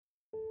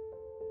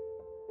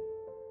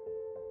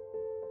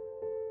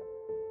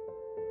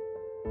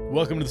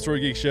Welcome to the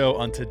Story Geek Show.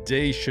 On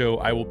today's show,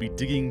 I will be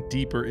digging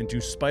deeper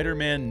into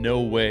Spider-Man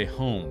No Way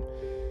Home.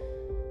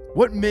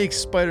 What makes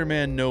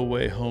Spider-Man No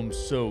Way Home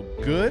so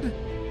good?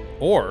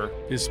 Or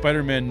is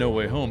Spider-Man No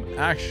Way Home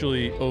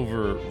actually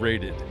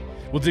overrated?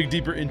 We'll dig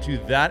deeper into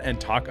that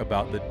and talk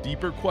about the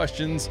deeper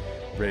questions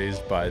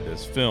raised by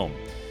this film.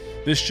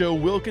 This show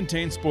will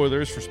contain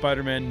spoilers for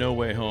Spider-Man No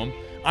Way Home.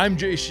 I'm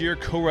Jay Shear,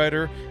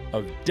 co-writer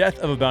of Death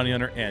of a Bounty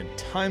Hunter and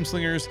Time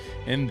Slingers,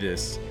 and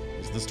this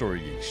is the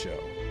Story Geek Show.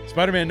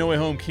 Spider-Man No Way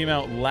Home came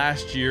out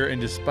last year, and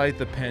despite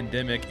the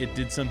pandemic, it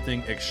did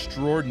something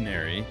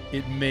extraordinary.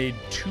 It made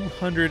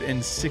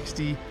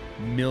 $260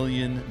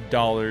 million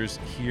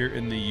here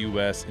in the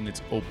US in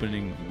its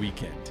opening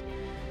weekend.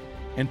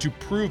 And to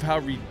prove how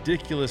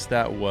ridiculous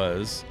that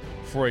was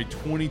for a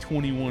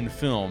 2021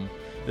 film,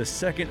 the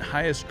second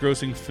highest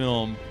grossing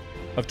film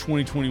of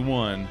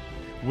 2021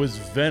 was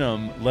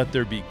Venom: Let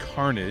There Be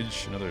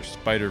Carnage, another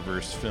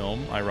Spider-Verse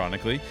film,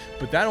 ironically,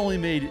 but that only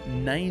made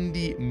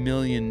 $90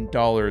 million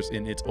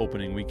in its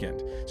opening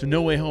weekend. So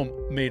No Way Home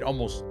made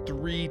almost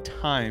 3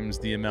 times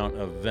the amount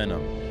of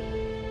Venom.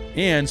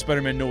 And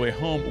Spider-Man No Way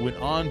Home went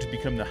on to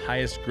become the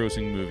highest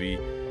grossing movie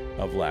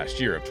of last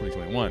year, of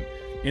 2021.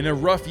 In a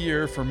rough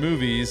year for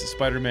movies,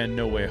 Spider-Man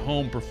No Way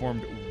Home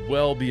performed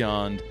well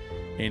beyond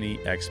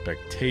any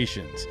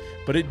expectations.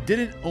 But it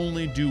didn't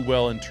only do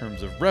well in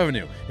terms of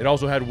revenue. It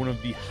also had one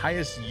of the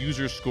highest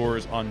user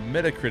scores on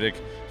Metacritic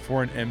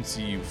for an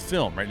MCU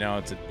film. Right now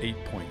it's at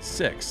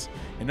 8.6.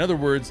 In other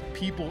words,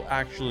 people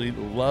actually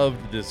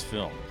loved this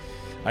film.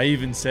 I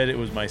even said it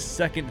was my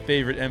second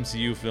favorite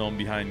MCU film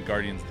behind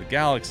Guardians of the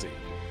Galaxy.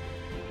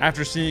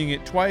 After seeing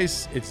it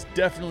twice, it's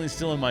definitely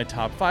still in my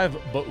top 5,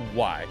 but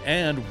why?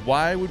 And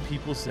why would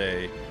people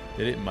say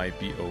that it might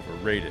be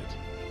overrated?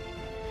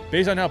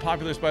 Based on how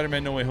popular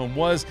Spider-Man No Way Home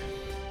was,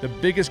 the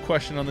biggest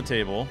question on the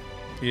table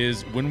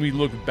is, when we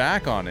look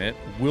back on it,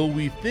 will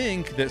we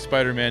think that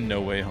Spider-Man No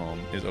Way Home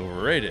is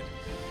overrated?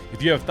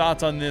 If you have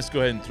thoughts on this,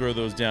 go ahead and throw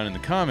those down in the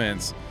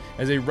comments.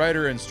 As a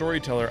writer and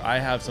storyteller, I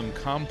have some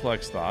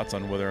complex thoughts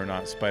on whether or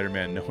not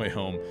Spider-Man No Way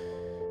Home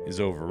is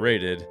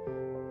overrated.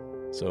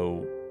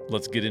 So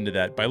let's get into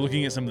that by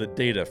looking at some of the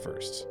data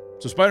first.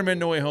 So Spider-Man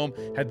No Way Home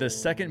had the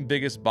second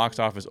biggest box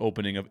office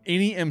opening of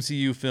any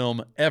MCU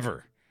film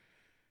ever.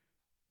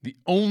 The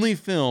only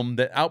film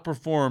that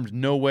outperformed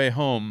No Way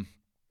Home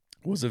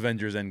was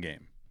Avengers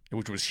Endgame,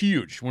 which was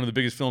huge, one of the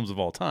biggest films of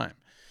all time.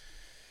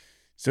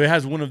 So it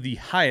has one of the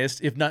highest,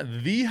 if not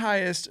the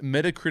highest,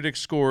 Metacritic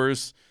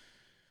scores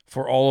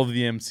for all of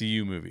the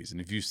MCU movies.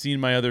 And if you've seen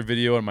my other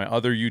video on my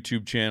other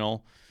YouTube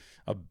channel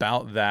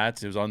about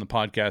that, it was on the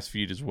podcast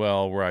feed as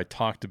well, where I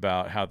talked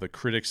about how the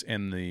critics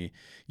and the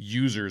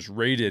users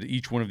rated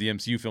each one of the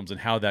MCU films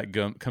and how that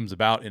comes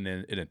about in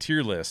a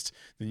tier list.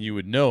 Then you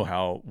would know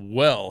how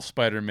well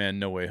Spider-Man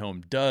No Way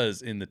Home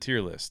does in the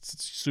tier lists.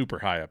 It's super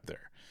high up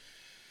there.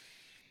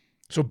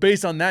 So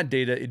based on that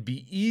data, it'd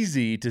be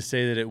easy to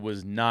say that it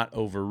was not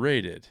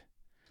overrated.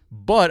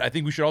 But I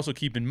think we should also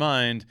keep in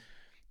mind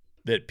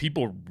that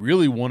people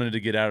really wanted to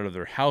get out of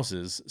their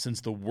houses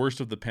since the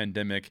worst of the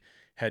pandemic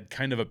had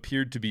kind of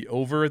appeared to be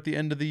over at the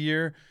end of the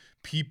year.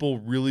 People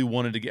really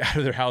wanted to get out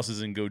of their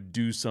houses and go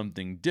do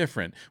something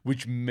different,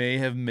 which may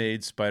have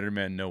made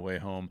Spider-Man No Way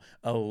Home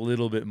a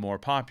little bit more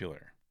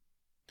popular.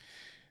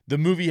 The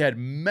movie had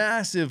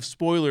massive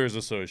spoilers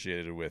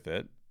associated with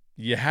it.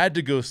 You had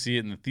to go see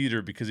it in the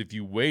theater because if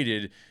you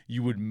waited,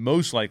 you would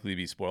most likely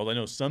be spoiled. I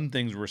know some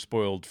things were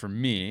spoiled for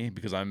me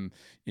because I'm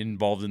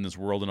involved in this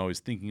world and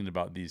always thinking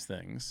about these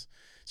things.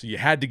 So you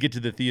had to get to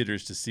the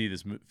theaters to see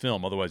this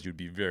film. Otherwise, you'd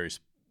be very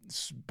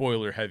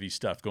spoiler-heavy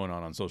stuff going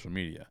on social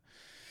media.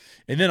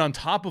 And then on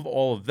top of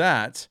all of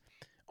that,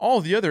 all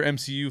the other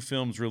MCU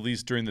films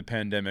released during the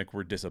pandemic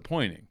were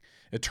disappointing.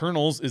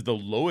 Eternals is the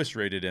lowest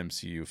rated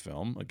MCU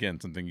film. Again,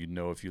 something you'd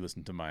know if you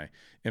listen to my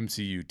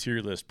MCU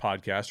tier list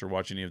podcast or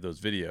watch any of those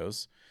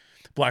videos.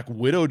 Black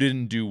Widow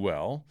didn't do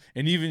well,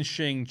 and even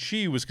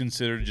Shang-Chi was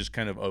considered just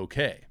kind of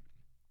okay.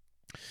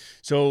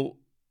 So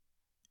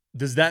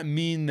does that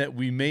mean that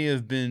we may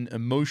have been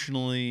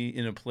emotionally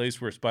in a place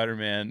where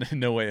Spider-Man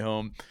No Way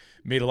Home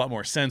made a lot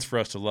more sense for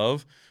us to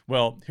love?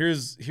 Well,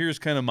 here's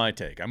kind of my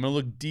take. I'm going to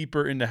look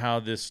deeper into how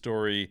this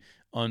story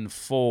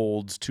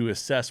unfolds to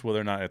assess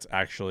whether or not it's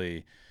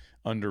actually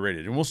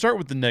underrated. And we'll start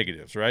with the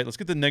negatives, right? Let's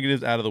get the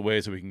negatives out of the way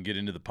so we can get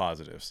into the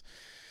positives.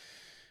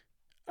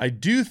 I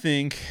do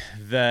think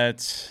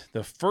that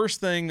the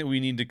first thing that we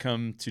need to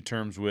come to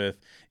terms with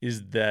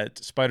is that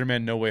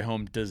Spider-Man No Way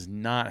Home does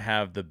not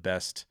have the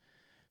best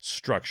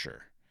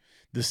structure.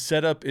 The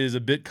setup is a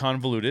bit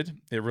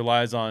convoluted. It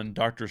relies on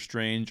Doctor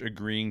Strange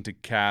agreeing to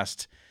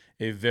cast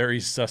a very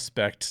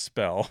suspect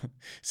spell.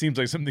 Seems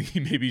like something he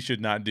maybe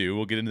should not do.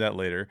 We'll get into that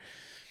later.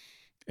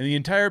 And the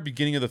entire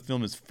beginning of the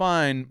film is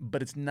fine,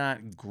 but it's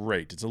not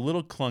great. It's a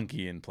little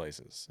clunky in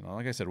places. And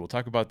like I said, we'll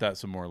talk about that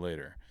some more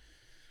later.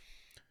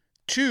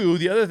 2,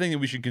 the other thing that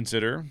we should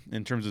consider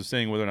in terms of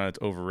saying whether or not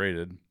it's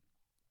overrated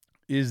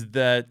is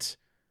that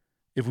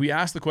if we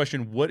ask the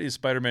question, what is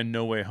Spider-Man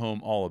No Way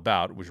Home all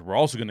about, which we're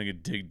also going to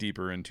dig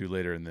deeper into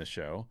later in this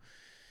show,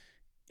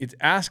 it's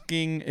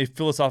asking a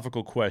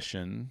philosophical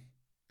question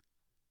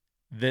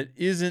that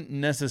isn't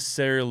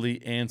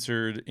necessarily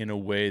answered in a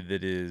way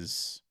that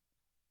is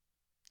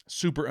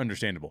super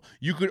understandable.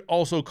 You could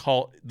also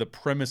call the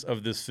premise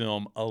of this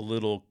film a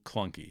little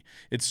clunky.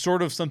 It's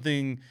sort of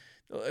something,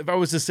 if I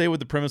was to say what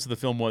the premise of the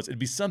film was, it'd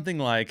be something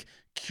like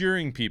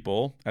curing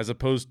people as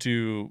opposed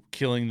to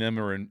killing them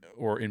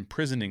or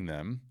imprisoning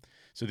them.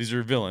 So these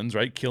are villains,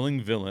 right?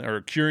 Curing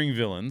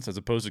villains as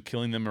opposed to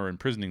killing them or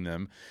imprisoning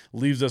them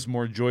leaves us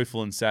more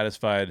joyful and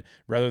satisfied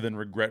rather than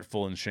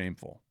regretful and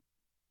shameful,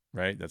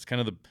 right? That's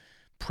kind of the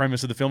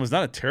premise of the film. It's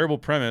not a terrible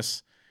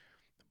premise,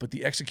 but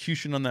the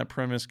execution on that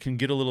premise can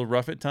get a little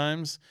rough at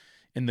times.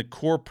 And the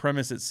core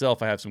premise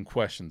itself, I have some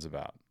questions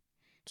about.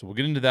 So we'll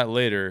get into that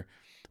later.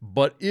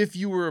 But if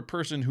you were a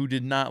person who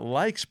did not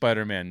like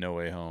Spider-Man No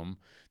Way Home,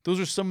 those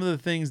are some of the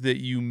things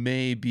that you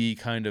may be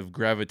kind of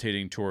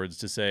gravitating towards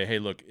to say, hey,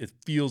 look, it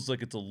feels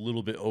like it's a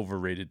little bit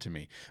overrated to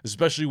me,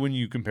 especially when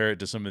you compare it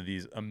to some of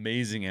these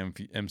amazing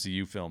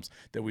MCU films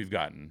that we've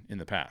gotten in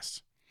the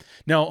past.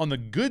 Now, on the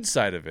good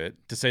side of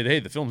it, to say,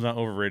 hey, the film's not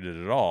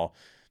overrated at all,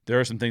 there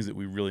are some things that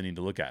we really need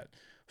to look at.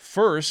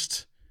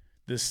 First,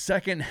 the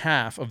second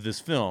half of this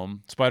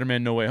film,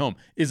 Spider-Man No Way Home,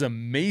 is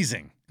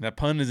amazing. That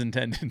pun is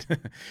intended.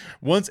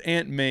 Once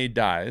Aunt May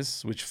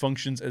dies, which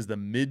functions as the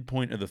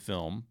midpoint of the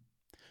film,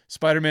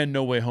 Spider-Man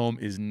No Way Home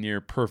is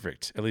near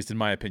perfect, at least in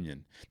my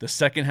opinion. The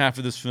second half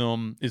of this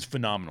film is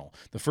phenomenal.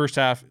 The first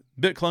half, a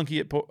bit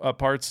clunky at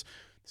parts.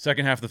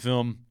 Second half of the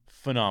film,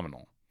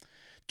 phenomenal.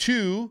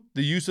 2,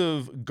 the use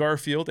of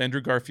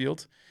Andrew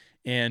Garfield,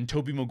 and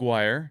Tobey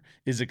Maguire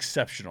is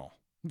exceptional.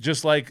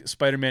 Just like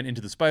Spider-Man Into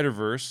the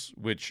Spider-Verse,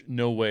 which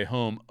No Way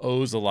Home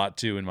owes a lot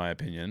to, in my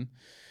opinion,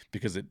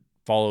 because it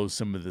follows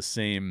some of the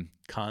same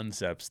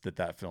concepts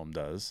that film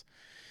does.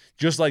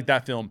 Just like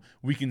that film,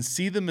 we can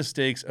see the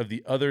mistakes of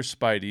the other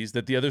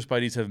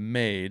Spideys have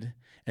made,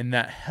 and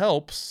that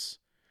helps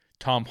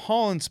Tom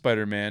Holland's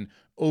Spider-Man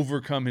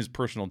overcome his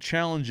personal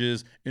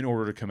challenges in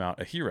order to come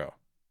out a hero,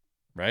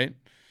 right?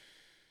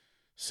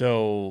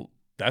 So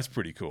that's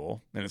pretty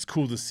cool, and it's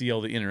cool to see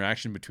all the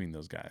interaction between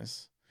those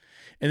guys.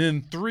 And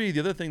then 3, the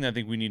other thing that I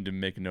think we need to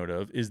make note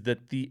of is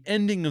that the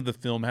ending of the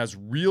film has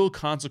real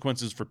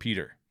consequences for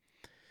Peter.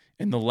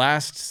 And the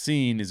last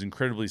scene is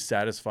incredibly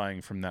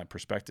satisfying from that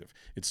perspective.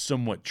 It's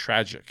somewhat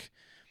tragic.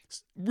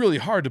 It's really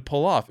hard to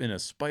pull off in a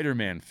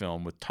Spider-Man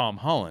film with Tom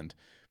Holland,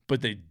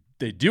 but they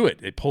do it.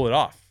 They pull it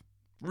off.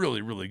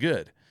 Really, really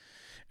good.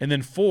 And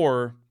then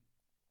 4,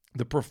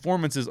 the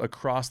performances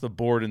across the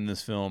board in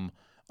this film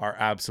are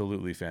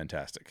absolutely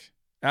fantastic.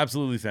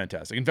 Absolutely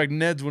fantastic. In fact,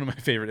 Ned's one of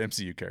my favorite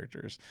MCU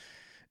characters.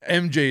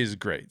 MJ is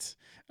great.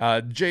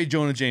 J.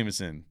 Jonah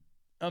Jameson,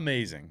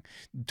 amazing.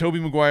 Tobey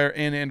Maguire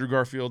and Andrew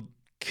Garfield,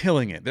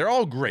 killing it. They're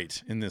all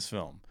great in this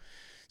film.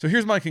 So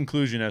here's my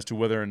conclusion as to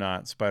whether or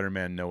not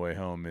Spider-Man No Way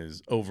Home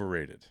is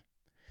overrated.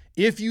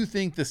 If you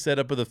think the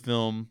setup of the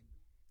film,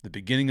 the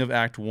beginning of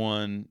Act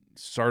 1,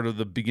 start of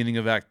the beginning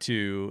of Act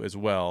 2 as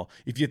well,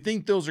 if you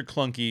think those are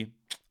clunky,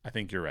 I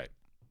think you're right.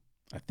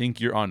 I think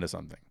you're onto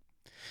something.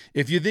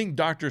 If you think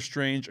Doctor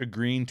Strange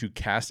agreeing to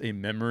cast a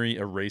memory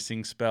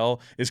erasing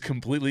spell is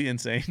completely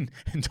insane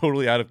and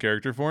totally out of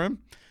character for him,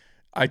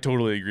 I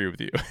totally agree with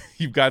you.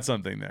 You've got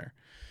something there.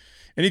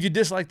 And if you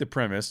dislike the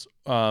premise,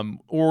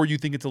 or you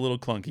think it's a little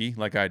clunky,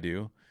 like I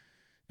do,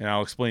 and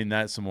I'll explain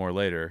that some more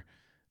later,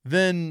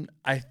 then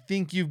I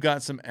think you've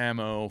got some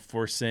ammo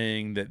for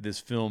saying that this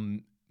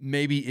film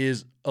maybe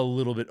is a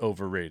little bit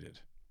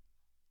overrated.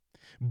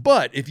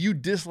 But if you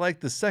dislike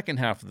the second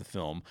half of the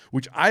film,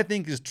 which I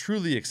think is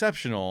truly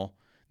exceptional,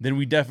 then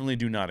we definitely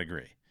do not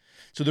agree.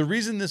 So the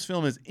reason this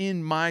film is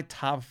in my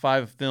top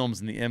 5 films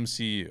in the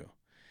MCU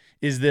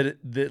is that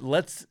it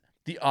lets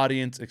the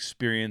audience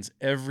experience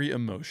every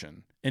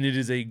emotion. And it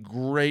is a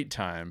great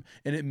time,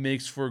 and it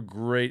makes for a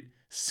great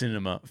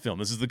cinema film.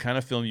 This is the kind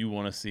of film you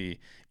want to see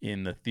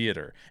in the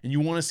theater. And you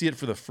want to see it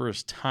for the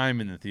first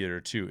time in the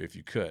theater, too, if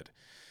you could.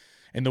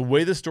 And the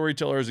way the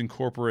storytellers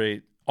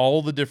incorporate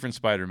all the different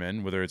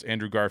Spider-Men, whether it's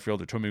Andrew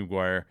Garfield or Tobey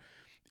Maguire,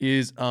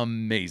 is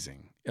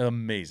amazing.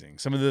 Amazing.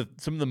 Some of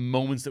the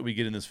moments that we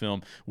get in this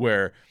film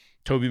where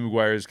Tobey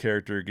Maguire's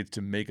character gets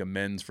to make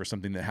amends for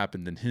something that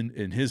happened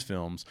in his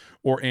films,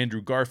 or Andrew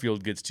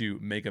Garfield gets to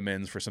make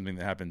amends for something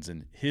that happens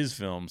in his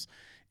films,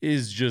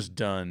 is just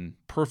done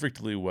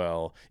perfectly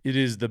well. It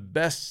is the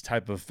best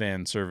type of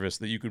fan service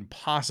that you can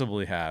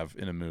possibly have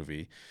in a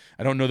movie.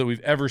 I don't know that we've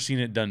ever seen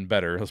it done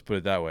better, let's put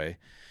it that way.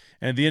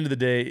 And at the end of the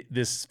day,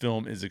 this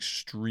film is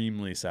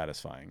extremely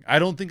satisfying. I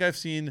don't think I've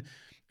seen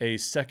a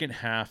second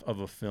half of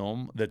a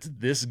film that's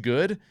this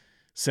good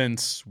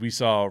since we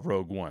saw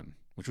Rogue One,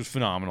 which was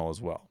phenomenal as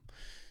well.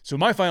 So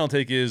my final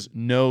take is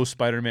no,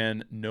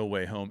 Spider-Man No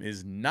Way Home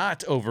is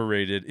not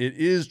overrated. It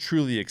is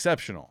truly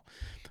exceptional.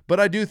 But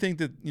I do think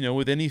that,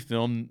 with any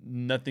film,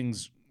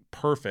 nothing's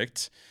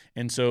perfect.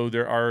 And so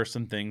there are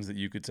some things that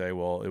you could say,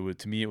 well,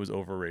 to me, it was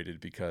overrated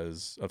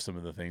because of some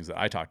of the things that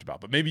I talked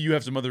about. But maybe you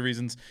have some other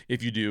reasons.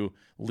 If you do,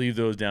 leave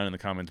those down in the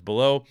comments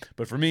below.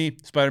 But for me,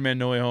 Spider-Man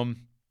No Way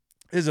Home,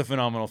 It is a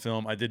phenomenal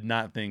film. I did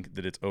not think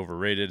that it's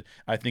overrated.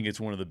 I think it's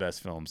one of the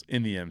best films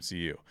in the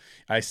MCU.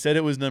 I said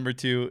it was number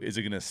 2. Is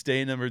it going to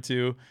stay number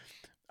 2?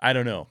 I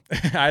don't know.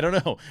 I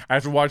don't know. I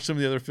have to watch some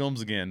of the other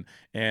films again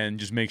and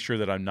just make sure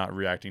that I'm not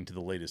reacting to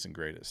the latest and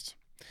greatest.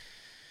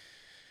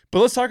 But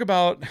let's talk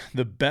about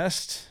the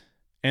best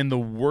and the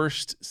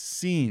worst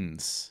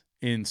scenes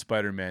in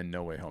Spider-Man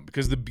No Way Home,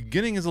 because the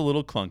beginning is a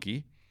little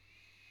clunky.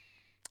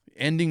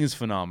 Ending is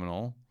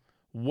phenomenal.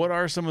 What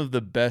are some of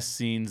the best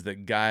scenes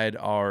that guide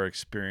our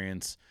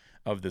experience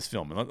of this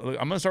film? I'm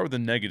going to start with the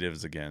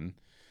negatives again.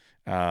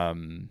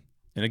 And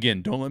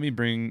again, don't let me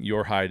bring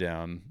your high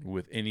down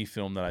with any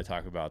film that I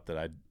talk about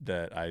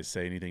that I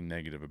say anything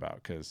negative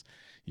about, because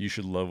you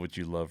should love what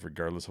you love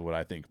regardless of what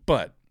I think.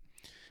 But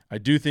I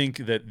do think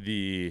that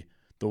the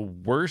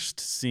worst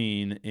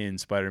scene in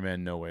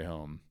Spider-Man No Way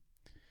Home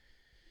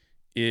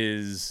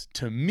is,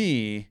 to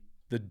me,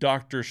 the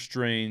Doctor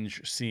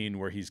Strange scene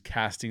where he's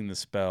casting the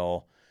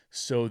spell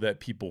so that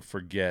people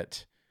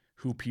forget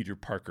who Peter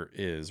Parker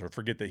is, or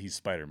forget that he's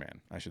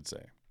Spider-Man, I should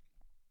say.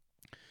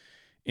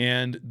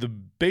 And the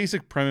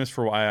basic premise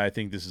for why I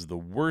think this is the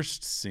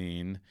worst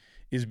scene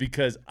is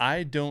because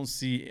I don't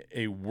see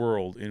a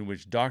world in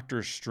which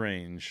Doctor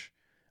Strange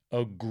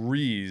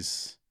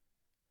agrees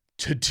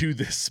to do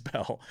this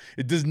spell.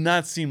 It does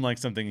not seem like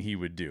something he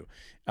would do.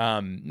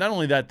 Not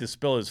only that, this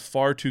spell is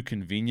far too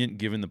convenient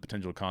given the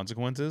potential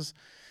consequences.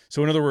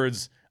 So in other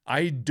words,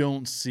 I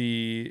don't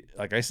see,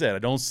 like I said, I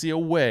don't see a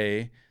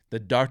way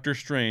that Doctor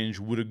Strange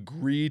would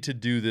agree to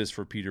do this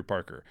for Peter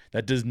Parker.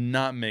 That does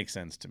not make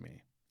sense to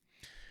me.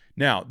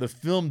 Now, the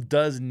film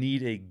does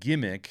need a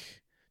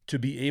gimmick to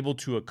be able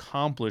to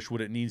accomplish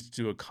what it needs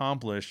to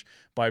accomplish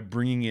by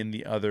bringing in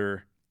the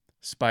other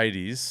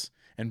Spideys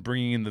and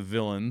bringing in the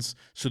villains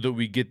so that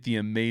we get the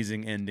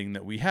amazing ending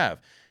that we have.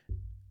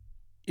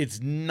 It's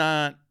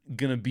not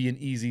going to be an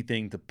easy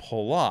thing to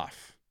pull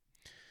off.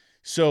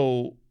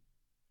 So,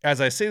 as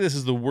I say this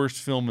is the worst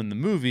film in the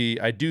movie,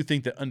 I do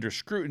think that under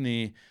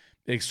scrutiny,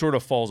 it sort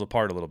of falls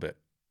apart a little bit.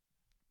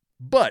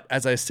 But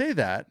as I say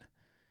that,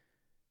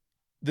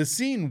 the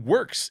scene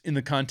works in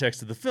the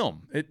context of the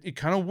film. It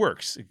kind of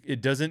works.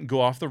 It doesn't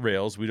go off the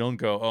rails. We don't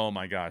go, oh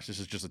my gosh, this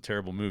is just a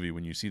terrible movie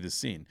when you see this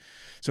scene.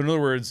 So in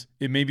other words,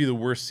 it may be the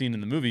worst scene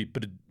in the movie,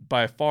 but it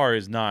by far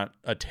is not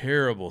a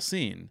terrible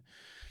scene.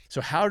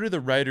 So how do the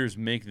writers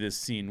make this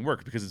scene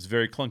work? Because it's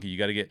very clunky. You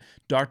got to get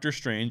Doctor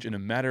Strange in a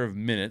matter of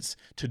minutes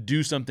to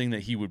do something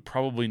that he would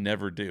probably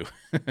never do.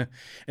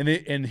 and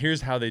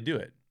here's how they do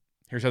it.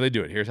 Here's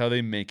how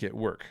they make it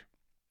work.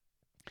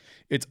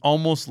 It's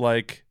almost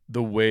like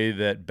the way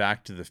that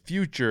Back to the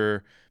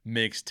Future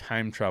makes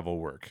time travel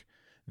work.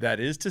 That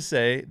is to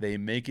say, they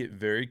make it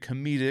very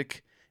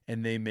comedic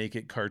and they make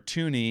it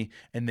cartoony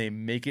and they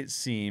make it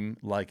seem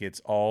like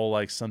it's all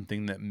like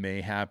something that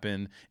may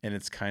happen and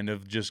it's kind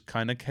of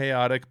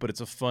chaotic, but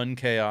it's a fun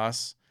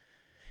chaos.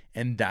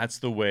 And that's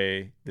the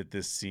way that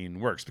this scene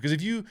works. Because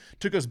if you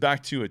took us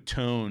back to a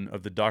tone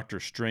of the Doctor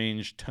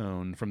Strange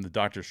tone from the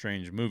Doctor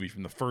Strange movie,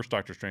 from the first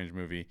Doctor Strange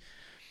movie,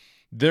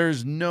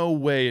 there's no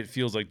way it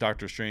feels like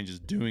Doctor Strange is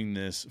doing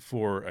this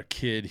for a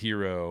kid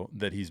hero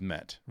that he's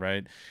met,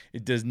 right?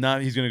 It does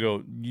not. He's going to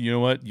go, you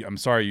know what? I'm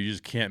sorry, you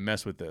just can't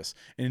mess with this.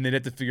 And they'd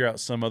have to figure out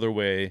some other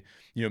way.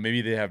 You know,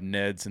 maybe they have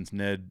Ned, since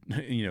Ned,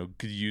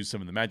 could use some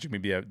of the magic.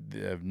 Maybe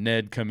they have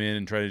Ned come in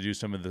and try to do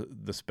some of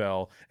the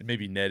spell. And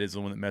maybe Ned is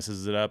the one that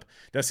messes it up.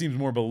 That seems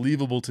more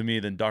believable to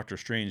me than Doctor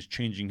Strange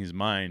changing his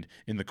mind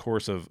in the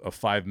course of a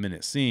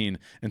 5-minute scene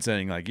and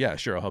saying like, yeah,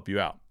 sure, I'll help you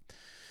out.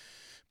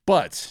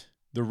 But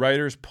the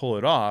writers pull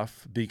it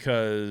off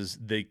because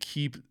there's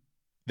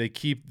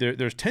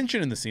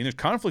tension in the scene, there's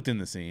conflict in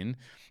the scene,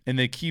 and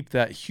they keep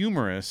that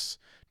humorous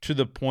to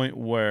the point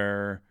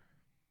where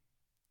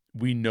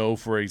we know,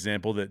 for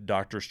example, that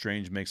Doctor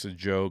Strange makes a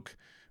joke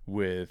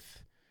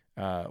with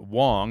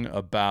Wong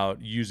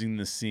about using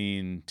the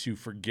scene to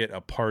forget a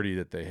party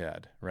that they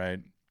had, right?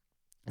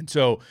 And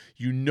so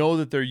you know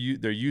that they're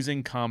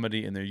using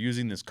comedy and they're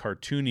using this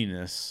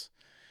cartooniness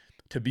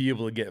to be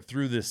able to get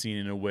through this scene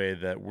in a way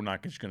that we're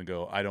not just going to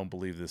go, I don't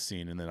believe this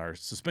scene, and then our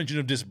suspension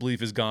of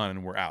disbelief is gone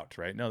and we're out,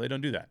 right? No, they don't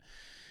do that.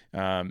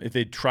 If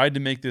they tried to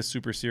make this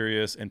super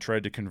serious and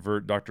tried to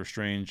convert Doctor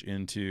Strange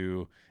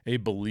into a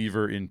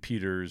believer in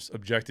Peter's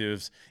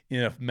objectives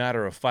in a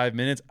matter of 5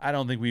 minutes, I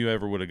don't think we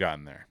ever would have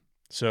gotten there.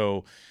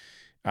 So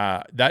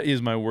that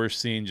is my worst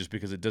scene, just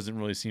because it doesn't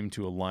really seem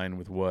to align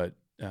with what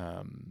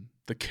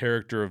the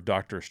character of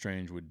Doctor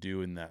Strange would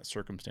do in that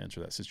circumstance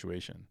or that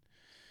situation.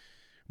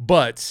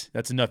 But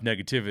that's enough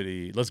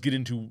negativity. Let's get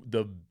into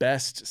the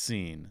best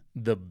scene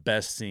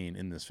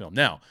in this film.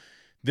 Now,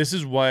 this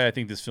is why I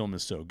think this film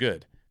is so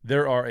good.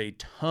 There are a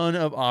ton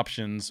of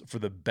options for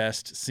the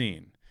best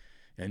scene,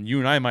 and you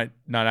and I might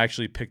not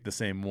actually pick the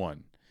same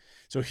one.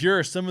 So here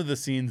are some of the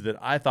scenes that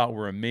I thought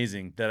were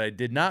amazing that I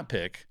did not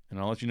pick, and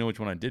I'll let you know which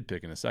one I did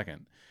pick in a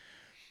second.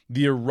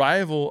 The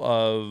arrival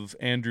of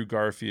Andrew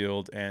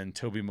Garfield and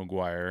Tobey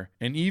Maguire,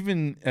 and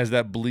even as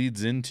that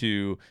bleeds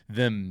into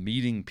them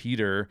meeting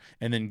Peter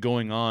and then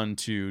going on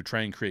to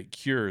try and create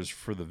cures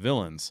for the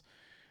villains,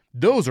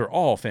 Those are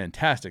all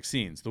fantastic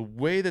scenes. The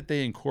way that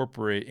they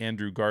incorporate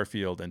Andrew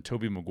Garfield and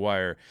Tobey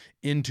Maguire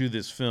into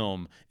this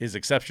film is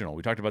exceptional.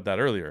 We talked about that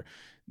earlier.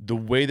 The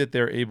way that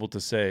they're able to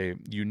say,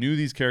 you knew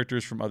these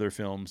characters from other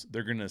films,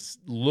 they're going to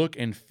look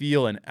and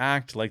feel and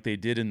act like they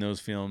did in those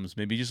films,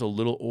 maybe just a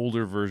little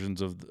older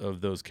versions of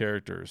those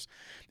characters.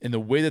 And the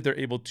way that they're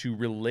able to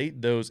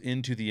relate those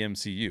into the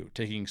MCU,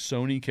 taking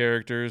Sony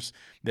characters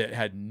that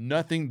had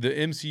nothing, the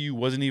MCU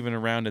wasn't even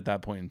around at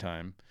that point in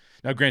time.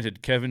 Now,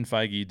 granted, Kevin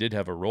Feige did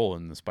have a role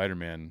in the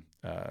Spider-Man,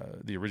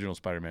 the original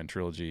Spider-Man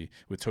trilogy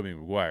with Tobey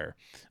Maguire.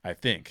 I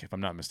think, if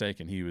I'm not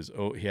mistaken, he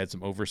had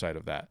some oversight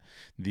of that,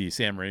 the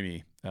Sam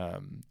Raimi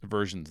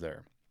versions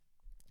there.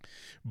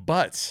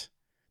 But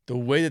the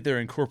way that they're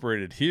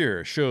incorporated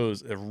here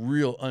shows a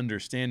real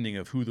understanding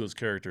of who those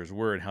characters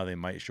were and how they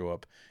might show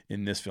up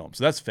in this film.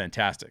 So that's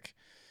fantastic.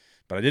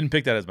 But I didn't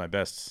pick that as my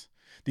best.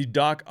 The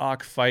Doc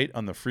Ock fight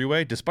on the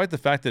freeway, despite the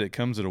fact that it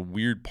comes at a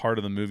weird part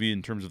of the movie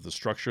in terms of the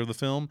structure of the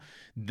film,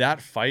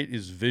 that fight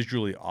is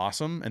visually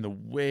awesome. And the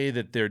way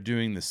that they're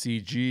doing the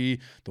CG,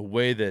 the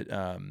way that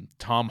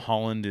Tom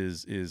Holland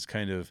is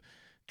kind of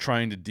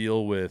trying to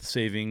deal with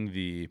saving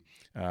the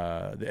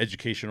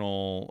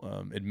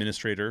educational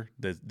administrator,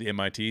 the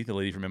MIT, the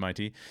lady from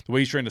MIT, the way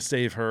he's trying to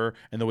save her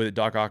and the way that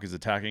Doc Ock is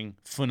attacking,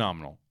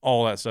 phenomenal.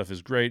 All that stuff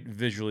is great,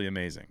 visually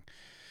amazing.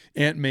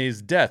 Aunt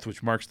May's death,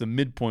 which marks the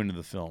midpoint of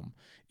the film,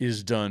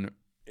 is done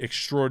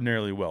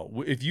extraordinarily well.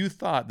 If you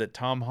thought that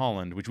Tom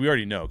Holland, which we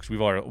already know because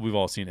we've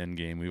all seen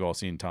Endgame, we've all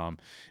seen Tom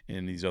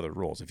in these other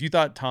roles. If you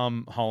thought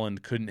Tom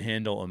Holland couldn't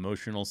handle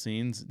emotional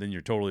scenes, then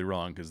you're totally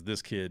wrong because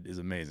this kid is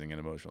amazing in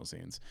emotional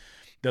scenes.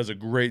 Does a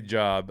great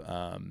job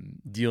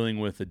dealing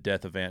with the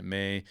death of Aunt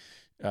May.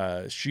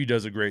 She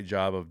does a great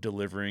job of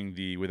delivering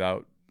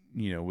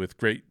with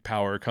great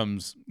power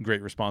comes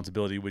great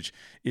responsibility, which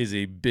is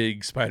a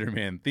big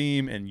Spider-Man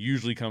theme and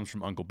usually comes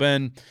from Uncle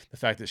Ben. The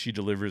fact that she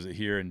delivers it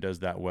here and does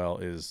that well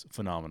is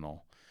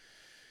phenomenal.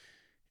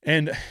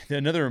 And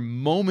another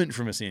moment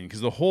from a scene,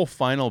 because the whole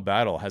final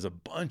battle has a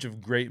bunch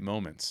of great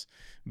moments,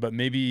 but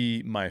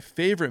maybe my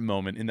favorite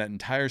moment in that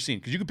entire scene,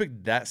 because you could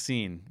pick that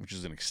scene, which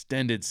is an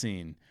extended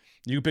scene,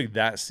 you could pick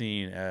that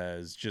scene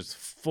as just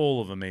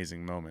full of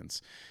amazing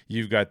moments.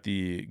 You've got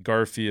the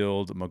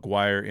Garfield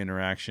Maguire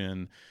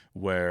interaction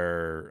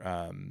where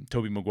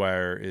Tobey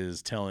Maguire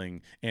is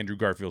telling Andrew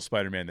Garfield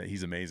Spider-Man that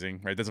he's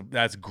amazing, right?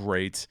 That's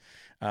great.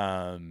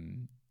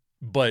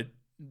 But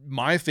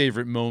my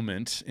favorite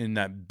moment in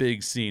that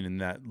big scene, in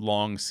that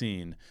long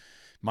scene,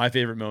 my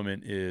favorite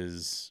moment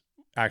is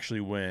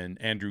actually when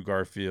Andrew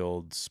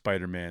Garfield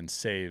Spider-Man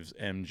saves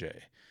MJ.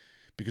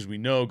 Because we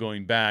know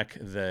going back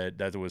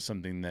that was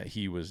something that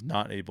he was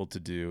not able to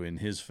do in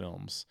his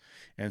films.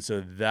 And so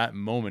that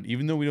moment,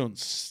 even though we don't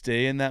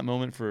stay in that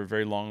moment for a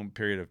very long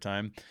period of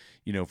time,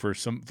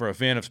 for a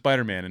fan of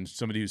Spider-Man and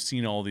somebody who's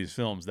seen all these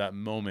films, that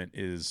moment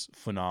is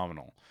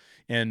phenomenal.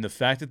 And the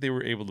fact that they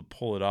were able to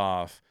pull it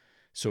off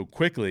so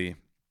quickly,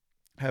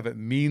 have it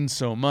mean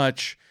so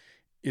much,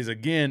 is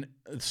again,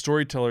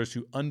 storytellers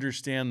who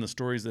understand the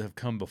stories that have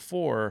come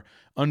before,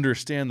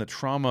 understand the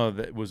trauma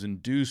that was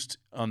induced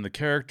on the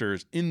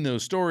characters in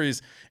those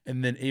stories,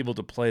 and then able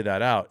to play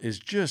that out is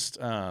just,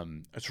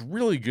 it's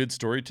really good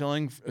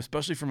storytelling,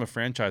 especially from a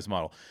franchise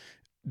model.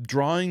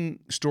 Drawing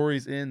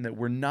stories in that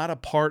were not a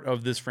part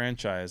of this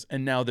franchise,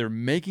 and now they're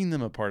making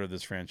them a part of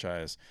this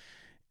franchise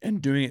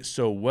and doing it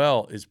so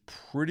well is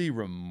pretty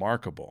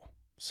remarkable.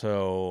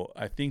 So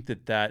I think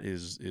that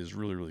is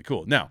really, really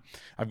cool. Now,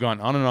 I've gone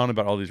on and on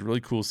about all these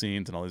really cool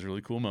scenes and all these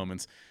really cool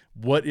moments.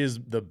 What is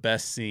the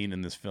best scene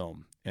in this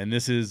film? And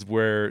this is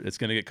where it's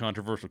going to get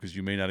controversial because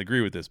you may not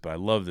agree with this, but I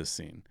love this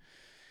scene.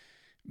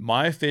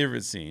 My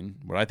favorite scene,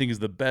 what I think is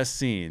the best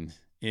scene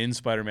in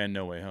Spider-Man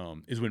No Way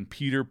Home, is when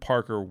Peter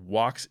Parker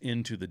walks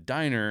into the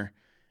diner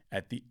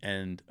at the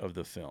end of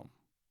the film.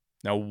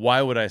 Now,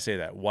 why would I say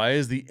that? Why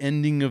is the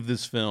ending of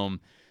this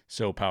film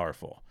so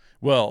powerful?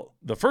 Well,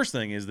 the first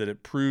thing is that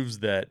it proves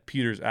that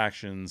Peter's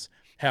actions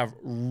have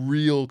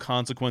real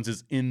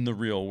consequences in the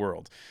real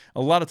world.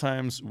 A lot of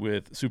times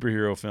with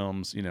superhero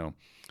films,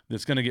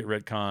 it's going to get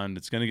retconned,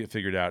 it's going to get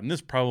figured out, and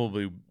this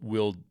probably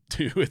will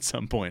too at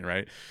some point,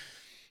 right?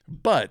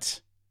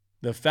 But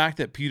the fact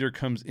that Peter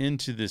comes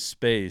into this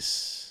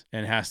space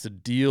and has to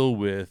deal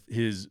with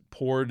his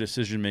poor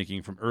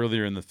decision-making from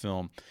earlier in the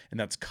film, and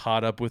that's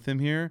caught up with him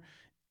here,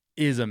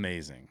 is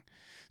amazing.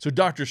 So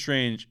Doctor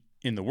Strange,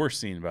 in the worst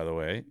scene, by the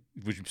way,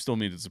 which still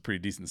means it's a pretty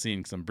decent scene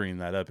because I'm bringing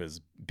that up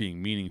as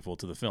being meaningful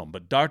to the film.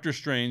 But Doctor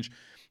Strange,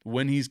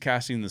 when he's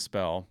casting the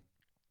spell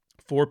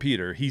for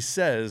Peter, he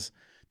says,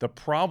 the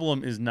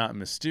problem is not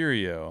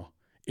Mysterio,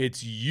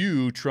 it's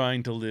you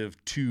trying to live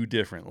two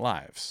different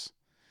lives.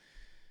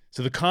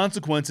 So the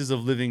consequences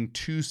of living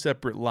two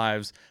separate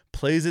lives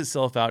plays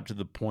itself out to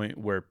the point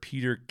where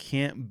Peter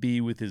can't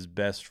be with his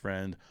best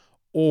friend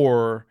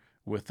or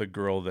with the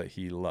girl that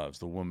he loves,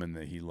 the woman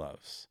that he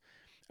loves.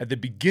 At the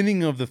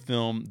beginning of the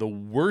film, the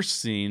worst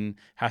scene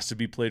has to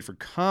be played for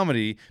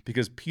comedy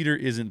because Peter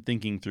isn't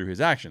thinking through his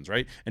actions,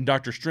 right? And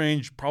Doctor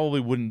Strange probably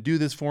wouldn't do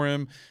this for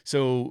him.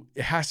 So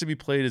it has to be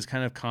played as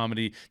kind of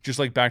comedy, just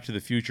like Back to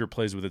the Future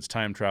plays with its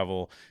time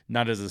travel,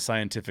 not as a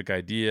scientific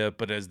idea,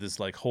 but as this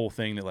like whole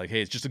thing that like,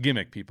 hey, it's just a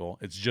gimmick, people.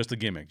 It's just a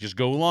gimmick. Just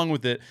go along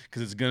with it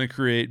because it's going to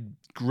create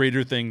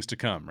greater things to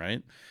come,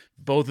 right?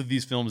 Both of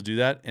these films do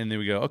that. And then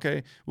we go,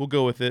 okay, we'll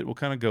go with it. We'll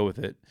kind of go with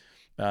it.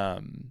 I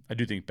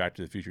do think Back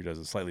to the Future does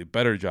a slightly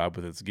better job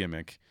with its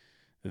gimmick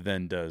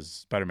than does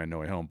Spider-Man No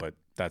Way Home, but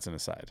that's an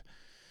aside.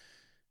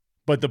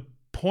 But the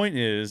point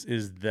is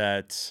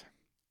that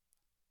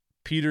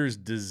Peter's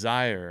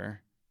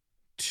desire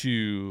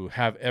to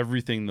have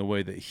everything the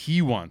way that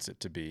he wants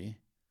it to be,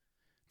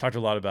 talked a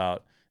lot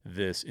about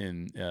this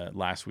in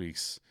last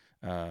week's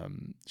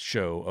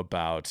show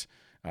about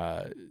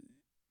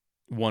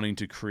wanting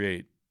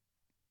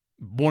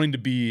to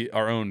be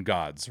our own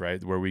gods,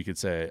 right? Where we could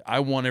say,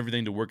 I want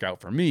everything to work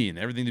out for me and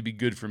everything to be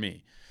good for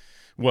me.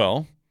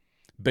 Well,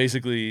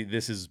 basically,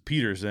 this is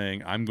Peter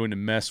saying, I'm going to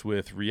mess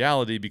with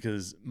reality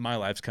because my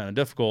life's kind of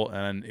difficult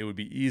and it would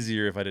be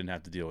easier if I didn't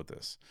have to deal with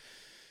this.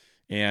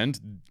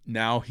 And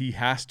now he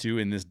has to,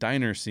 in this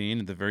diner scene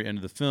at the very end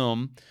of the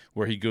film,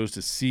 where he goes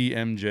to see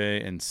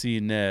MJ and see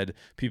Ned,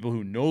 people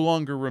who no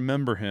longer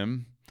remember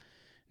him,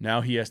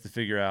 now he has to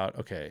figure out,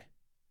 okay,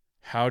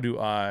 how do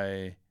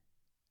I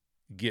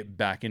get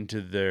back into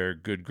their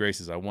good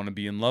graces? I want to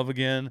be in love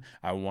again.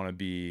 I want to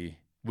be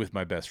with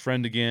my best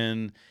friend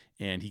again.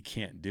 And he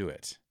can't do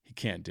it. He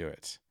can't do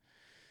it.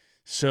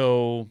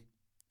 So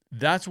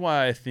that's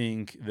why I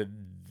think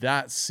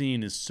that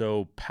scene is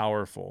so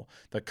powerful.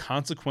 The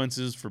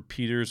consequences for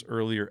Peter's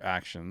earlier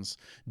actions,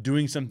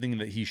 doing something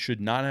that he should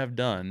not have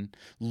done,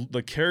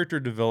 the character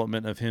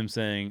development of him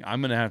saying, I'm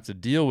going to have to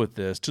deal with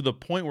this, to the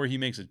point where he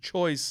makes a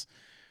choice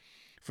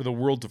for the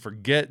world to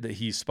forget that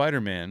he's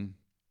Spider-Man.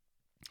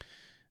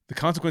 The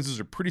consequences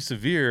are pretty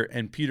severe,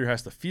 and Peter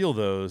has to feel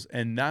those.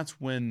 And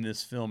that's when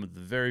this film at the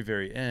very,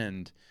 very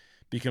end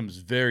becomes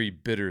very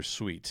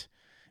bittersweet.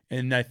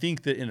 And I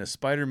think that in a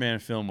Spider-Man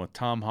film with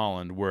Tom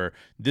Holland, where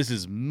this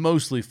is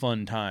mostly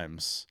fun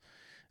times,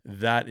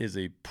 that is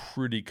a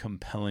pretty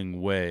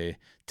compelling way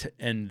to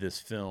end this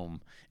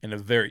film, and a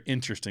very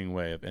interesting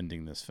way of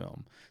ending this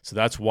film. So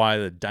that's why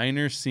the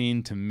diner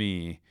scene to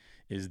me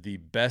is the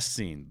best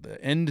scene.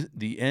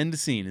 The end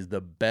scene is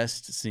the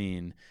best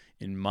scene,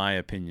 in my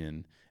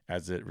opinion,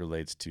 as it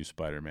relates to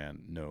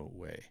Spider-Man No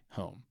Way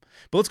Home.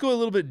 But let's go a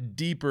little bit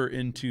deeper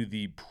into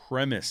the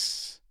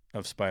premise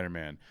of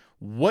Spider-Man.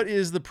 What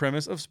is the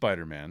premise of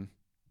Spider-Man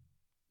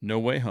No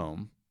Way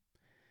Home?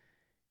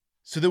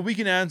 So that we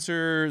can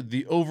answer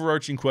the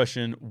overarching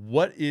question,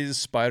 what is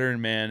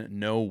Spider-Man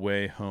No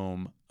Way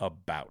Home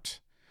about?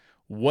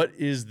 What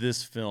is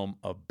this film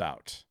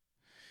about?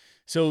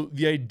 So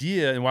the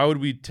idea, and why would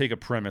we take a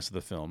premise of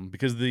the film?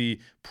 Because the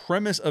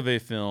premise of a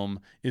film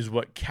is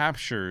what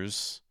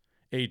captures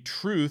a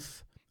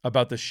truth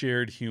about the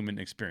shared human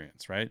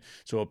experience, right?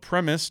 So a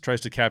premise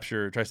tries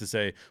to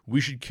say,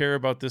 we should care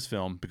about this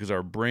film because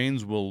our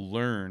brains will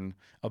learn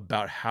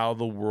about how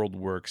the world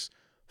works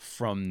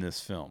from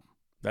this film.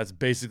 That's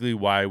basically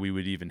why we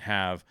would even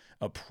have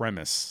a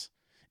premise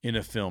in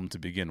a film to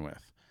begin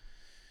with.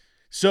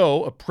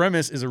 So a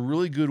premise is a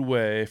really good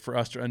way for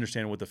us to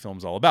understand what the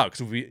film's all about.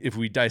 Because if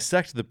we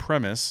dissect the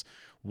premise,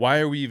 why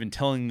are we even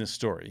telling this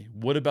story?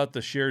 What about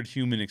the shared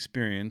human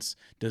experience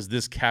does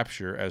this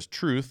capture as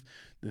truth?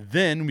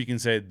 Then we can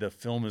say the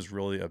film is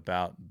really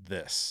about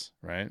this,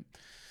 right?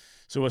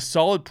 So a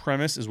solid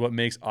premise is what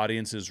makes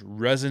audiences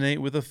resonate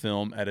with a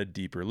film at a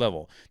deeper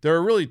level. There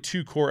are really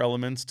two core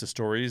elements to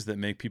stories that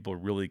make people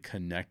really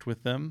connect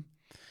with them.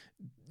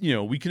 You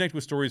know, we connect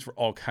with stories for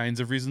all kinds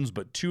of reasons,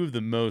 but two of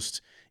the most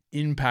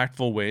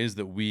impactful ways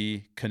that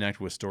we connect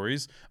with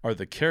stories are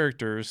the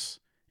characters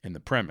and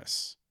the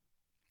premise.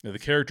 Now, the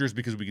characters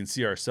because we can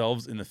see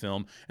ourselves in the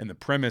film, and the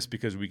premise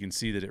because we can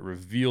see that it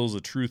reveals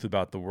a truth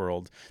about the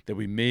world that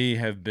we may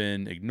have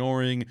been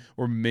ignoring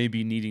or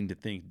maybe needing to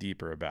think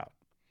deeper about.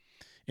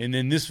 And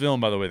in this film,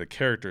 by the way, the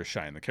characters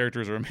shine. The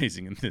characters are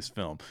amazing in this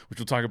film, which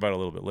we'll talk about a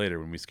little bit later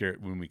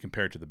when we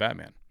compare it to the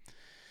Batman.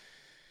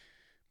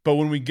 But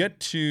when we get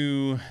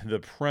to the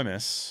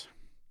premise,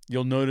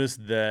 you'll notice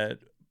that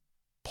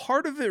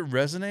part of it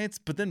resonates,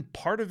 but then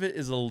part of it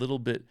is a little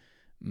bit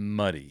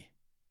muddy.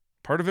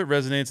 Part of it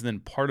resonates, and then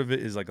part of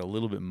it is like a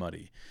little bit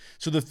muddy.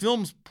 So the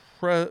film's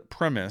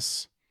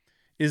premise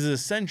is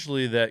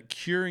essentially that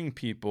curing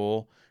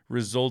people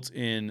results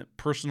in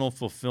personal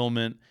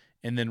fulfillment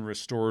and then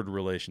restored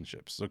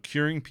relationships. So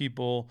curing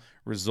people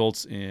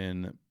results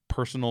in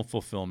personal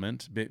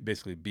fulfillment,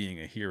 basically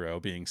being a hero,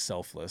 being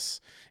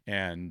selfless,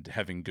 and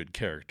having good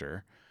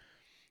character.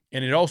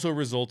 And it also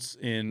results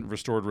in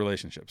restored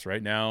relationships,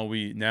 right? Now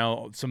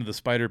some of the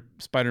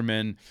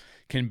Spider-Men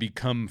can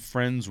become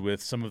friends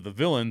with some of the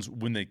villains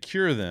when they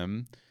cure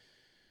them,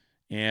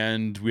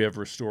 and we have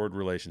restored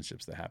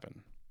relationships that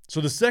happen. So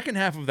the second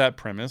half of that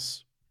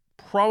premise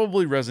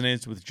probably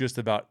resonates with just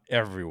about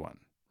everyone,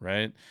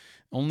 right?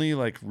 Only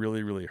like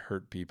really, really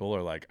hurt people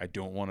are like, I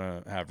don't want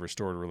to have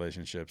restored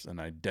relationships,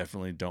 and I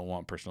definitely don't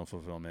want personal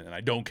fulfillment, and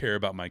I don't care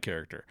about my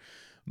character.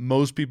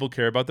 Most people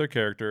care about their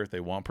character. They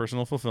want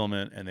personal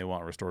fulfillment and they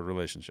want restored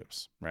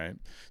relationships, right?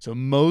 So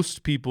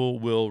most people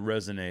will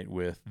resonate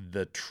with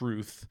the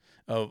truth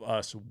of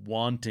us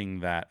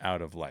wanting that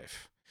out of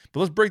life.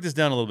 But let's break this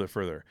down a little bit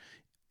further.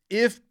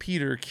 If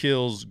Peter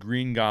kills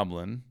Green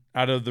Goblin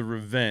out of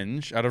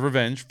revenge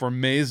for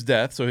May's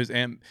death, so his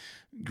aunt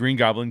Green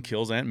Goblin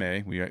kills Aunt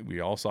May. We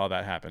all saw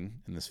that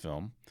happen in this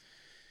film.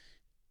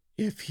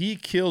 If he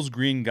kills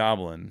Green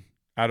Goblin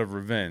out of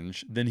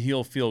revenge, then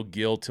he'll feel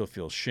guilt, he'll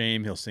feel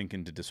shame, he'll sink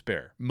into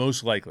despair.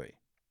 Most likely.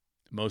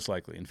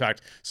 In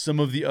fact, some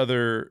of the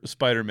other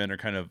Spider-Men are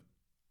kind of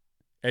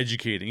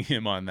educating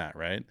him on that,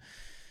 right?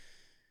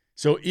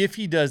 So if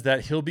he does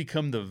that, he'll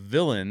become the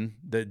villain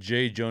that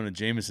J. Jonah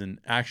Jameson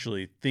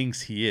actually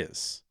thinks he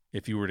is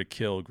if he were to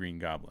kill Green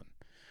Goblin.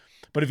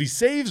 But if he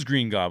saves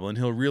Green Goblin,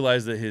 he'll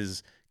realize that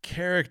his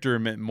character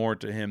meant more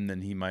to him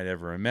than he might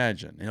ever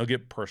imagine. And he'll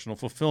get personal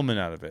fulfillment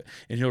out of it.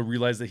 And he'll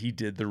realize that he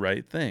did the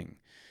right thing.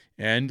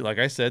 And like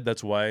I said,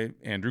 that's why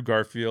Andrew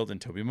Garfield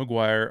and Tobey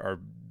Maguire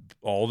are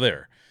all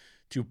there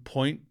to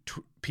point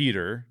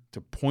Peter, to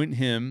point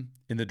him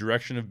in the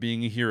direction of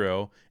being a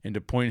hero and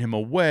to point him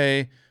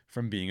away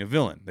from being a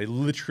villain. They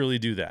literally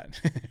do that,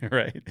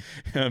 right?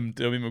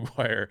 Tobey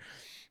Maguire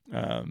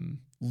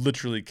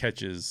literally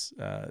catches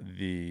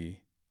the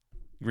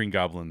Green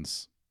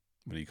Goblin's,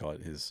 what do you call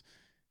it? His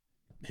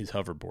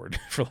hoverboard,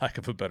 for lack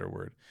of a better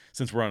word,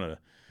 since we're on a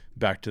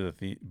Back to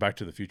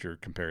the Future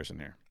comparison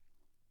here.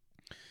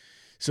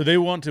 So they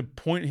want to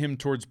point him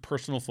towards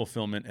personal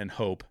fulfillment and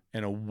hope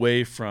and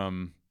away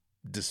from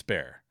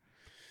despair.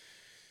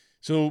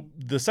 So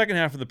the second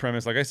half of the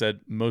premise, like I said,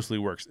 mostly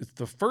works. It's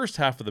the first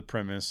half of the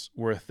premise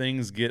where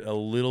things get a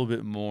little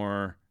bit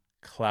more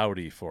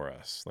cloudy for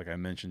us, like I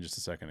mentioned just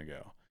a second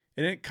ago.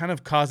 And it kind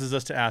of causes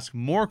us to ask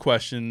more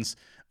questions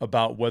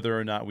about whether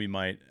or not we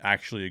might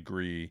actually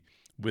agree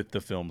with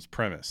the film's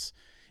premise.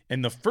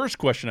 And the first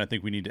question I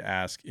think we need to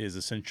ask is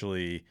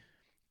essentially,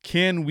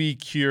 can we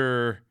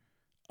cure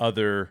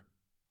other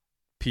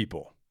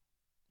people?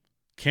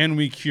 Can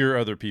we cure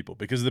other people?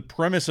 Because the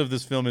premise of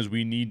this film is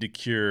we need to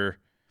cure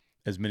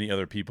as many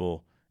other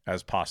people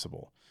as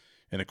possible.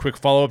 And a quick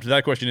follow-up to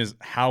that question is,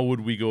 how would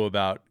we go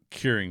about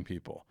curing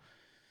people?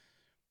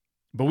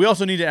 But we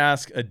also need to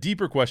ask a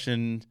deeper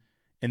question,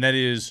 and that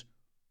is,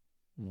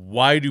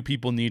 why do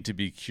people need to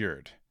be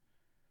cured?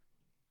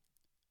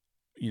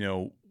 You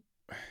know,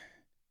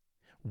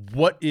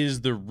 what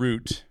is the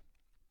root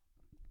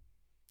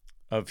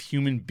of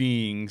human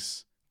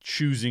beings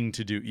choosing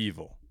to do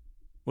evil?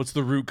 What's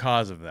the root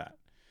cause of that?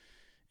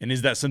 And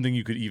is that something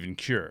you could even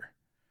cure?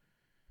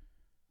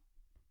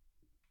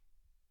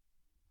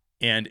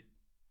 And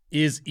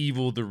is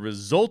evil the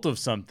result of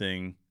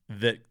something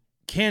that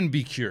can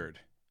be cured?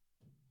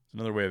 It's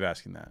another way of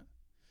asking that.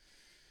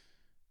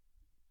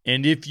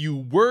 And if you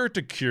were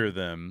to cure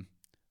them,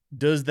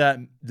 does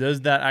that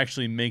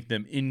actually make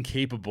them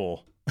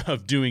incapable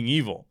of doing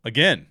evil?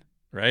 Again,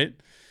 right?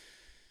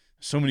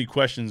 So many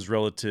questions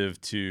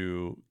relative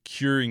to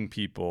curing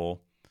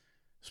people,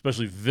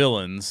 especially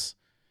villains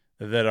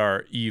that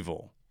are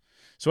evil.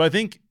 So I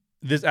think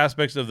this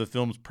aspect of the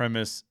film's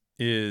premise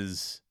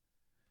is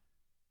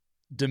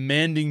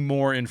demanding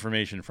more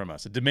information from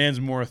us. It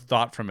demands more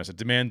thought from us. It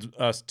demands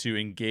us to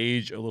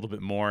engage a little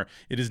bit more.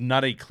 It is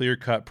not a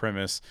clear-cut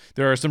premise.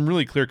 There are some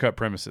really clear-cut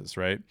premises,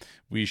 right?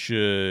 We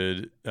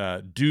should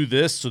do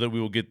this so that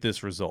we will get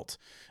this result.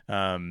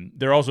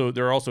 There are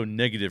also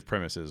negative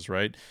premises,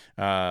 right?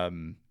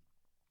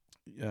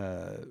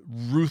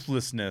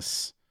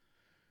 Ruthlessness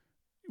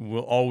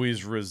will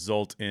always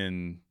result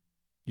in,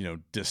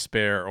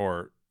 despair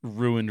or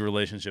ruined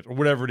relationships or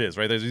whatever it is,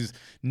 right? There's these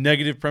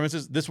negative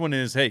premises. This one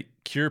is, hey,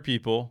 cure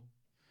people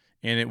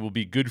and it will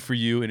be good for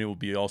you and it will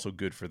be also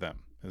good for them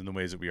in the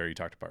ways that we already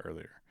talked about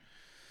earlier.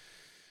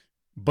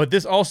 But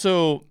this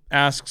also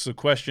asks a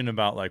question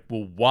about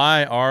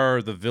why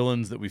are the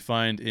villains that we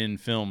find in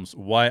films,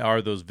 why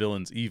are those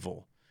villains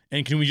evil?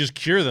 And can we just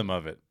cure them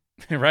of it?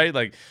 Right?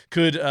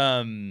 Could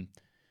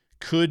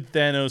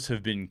Thanos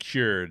have been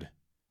cured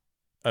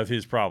of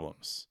his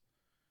problems?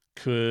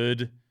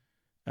 Could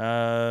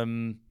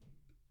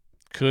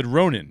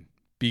Ronan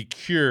be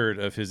cured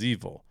of his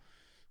evil?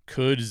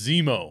 Could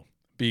Zemo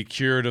be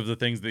cured of the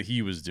things that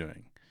he was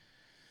doing?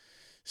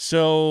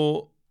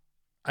 So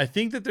I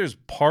think that there's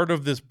part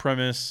of this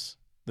premise,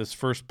 this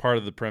first part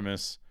of the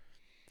premise,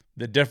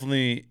 that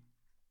definitely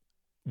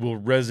will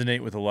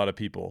resonate with a lot of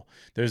people.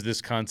 There's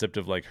this concept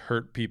of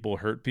hurt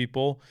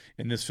people.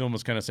 And this film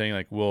was kind of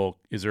saying well,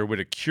 is there a way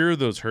to cure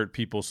those hurt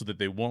people so that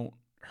they won't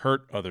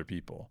hurt other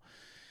people?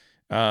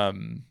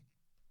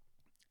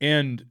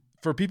 And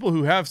for people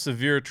who have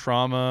severe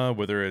trauma,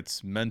 whether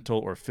it's mental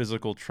or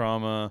physical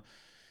trauma,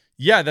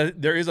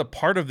 there is a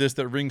part of this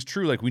that rings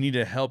true. We need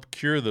to help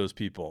cure those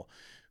people.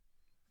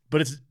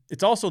 But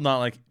it's also not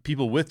like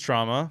people with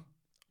trauma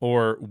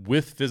or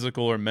with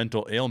physical or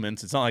mental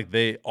ailments. It's not like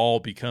they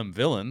all become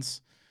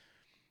villains.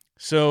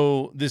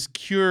 So this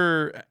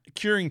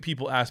curing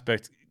people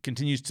aspect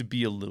continues to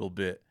be a little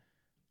bit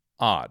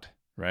odd,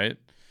 right?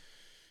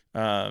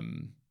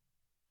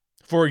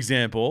 For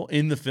example,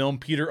 in the film,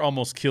 Peter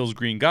almost kills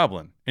Green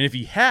Goblin. And if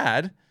he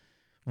had,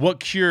 what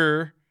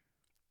cure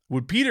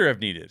would Peter have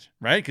needed,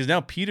 right? Because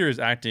now Peter is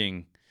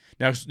acting.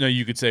 Now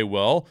you could say,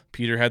 well,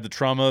 Peter had the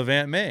trauma of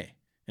Aunt May.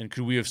 And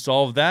could we have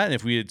solved that? And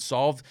if we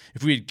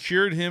had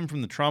cured him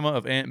from the trauma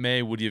of Aunt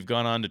May, would he have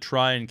gone on to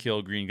try and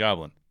kill Green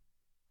Goblin?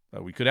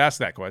 We could ask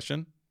that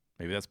question.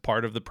 Maybe that's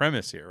part of the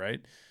premise here,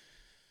 right?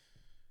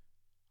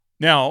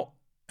 Now,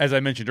 as I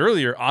mentioned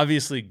earlier,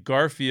 obviously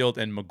Garfield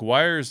and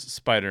Maguire's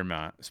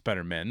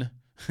Spider-Man,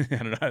 I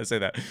don't know how to say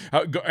that.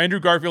 Andrew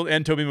Garfield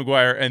and Tobey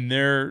Maguire and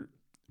their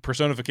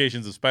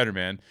personifications of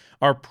Spider-Man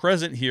are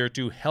present here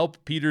to help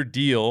Peter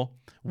deal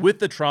with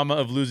the trauma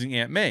of losing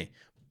Aunt May.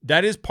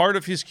 That is part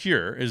of his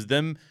cure, is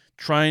them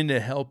trying to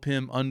help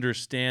him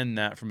understand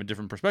that from a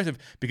different perspective,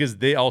 because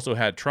they also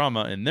had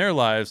trauma in their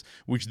lives,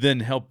 which then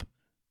help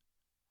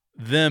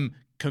them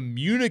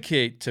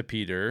communicate to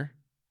Peter,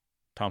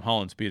 Tom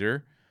Holland's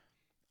Peter,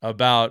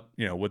 about,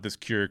 what this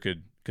cure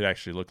could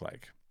actually look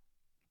like.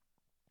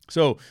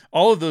 So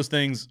all of those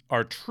things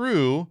are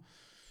true,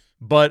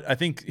 but I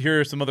think here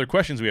are some other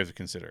questions we have to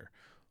consider.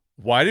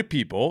 Why do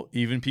people,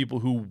 even people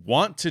who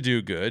want to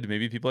do good,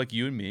 maybe people like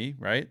you and me,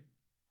 right?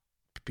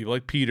 People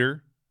like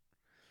Peter,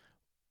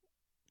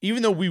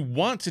 even though we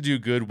want to do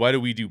good, why do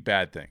we do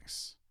bad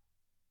things?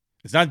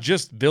 It's not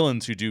just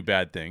villains who do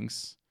bad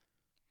things.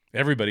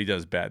 Everybody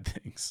does bad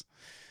things.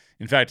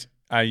 In fact,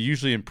 I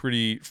usually am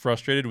pretty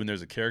frustrated when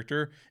there's a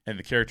character and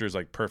the character is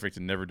like perfect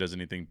and never does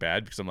anything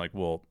bad, because I'm like,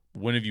 well,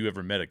 when have you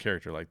ever met a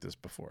character like this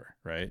before,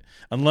 right?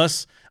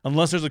 Unless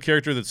there's a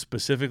character that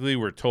specifically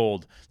we're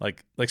told,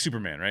 like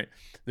Superman, right?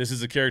 This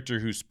is a character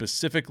who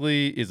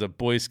specifically is a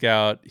Boy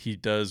Scout. He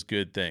does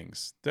good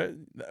things.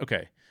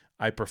 Okay.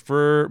 I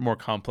prefer more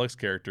complex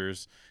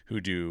characters who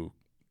do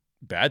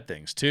bad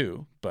things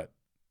too, but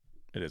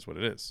it is what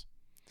it is.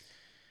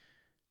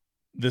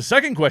 The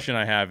second question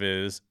I have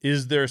is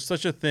there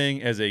such a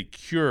thing as a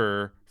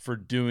cure for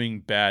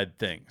doing bad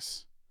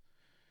things?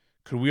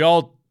 Could we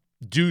all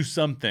do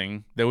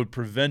something that would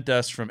prevent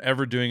us from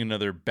ever doing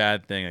another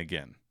bad thing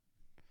again?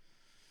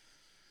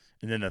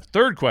 And then the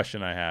third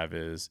question I have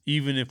is,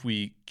 even if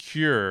we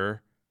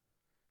cure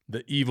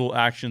the evil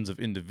actions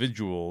of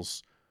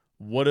individuals,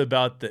 what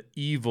about the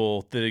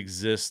evil that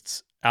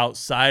exists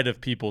outside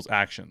of people's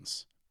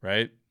actions,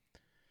 right?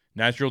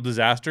 Natural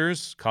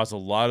disasters cause a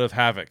lot of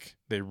havoc.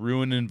 They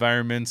ruin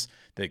environments.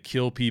 They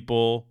kill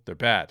people. They're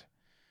bad.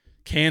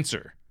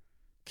 Cancer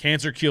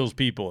kills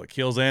people. It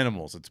kills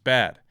animals. It's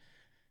bad.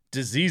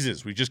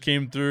 Diseases. We just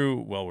came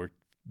through, we're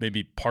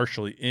maybe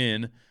partially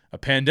in a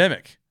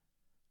pandemic.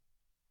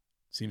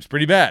 Seems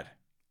pretty bad.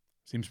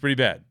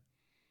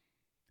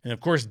 And of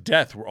course,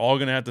 death. We're all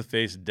going to have to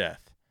face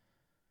death.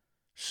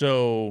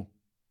 So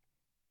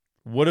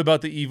what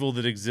about the evil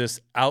that exists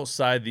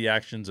outside the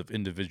actions of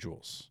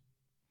individuals?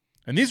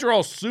 And these are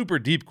all super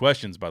deep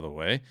questions, by the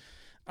way.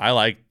 I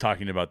like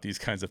talking about these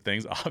kinds of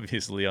things,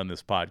 obviously, on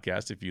this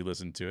podcast, if you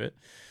listen to it.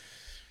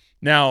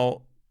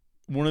 Now,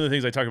 one of the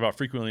things I talk about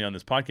frequently on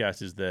this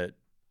podcast is that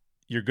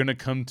you're going to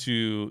come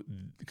to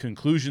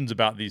conclusions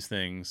about these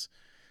things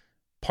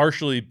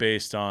partially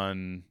based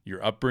on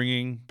your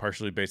upbringing,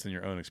 partially based on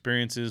your own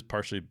experiences,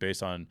 partially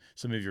based on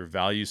some of your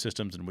value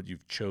systems and what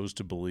you've chose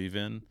to believe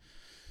in.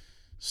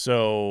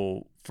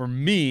 So for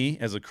me,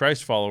 as a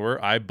Christ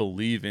follower, I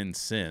believe in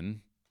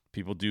sin.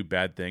 People do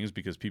bad things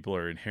because people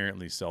are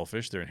inherently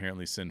selfish. They're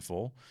inherently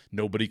sinful.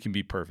 Nobody can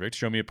be perfect.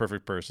 Show me a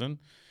perfect person,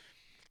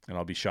 and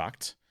I'll be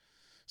shocked.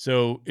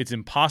 So it's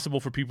impossible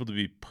for people to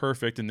be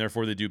perfect, and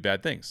therefore they do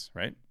bad things,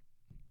 right?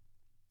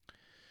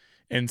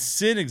 And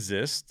sin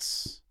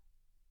exists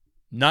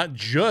not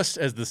just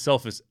as the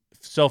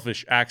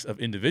selfish acts of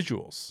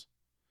individuals.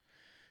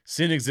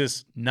 Sin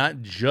exists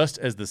not just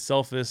as the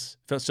selfish,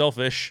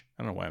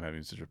 I don't know why I'm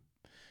having such a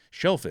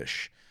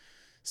selfish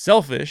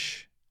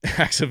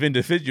acts of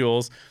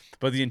individuals,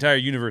 but the entire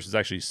universe is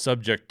actually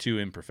subject to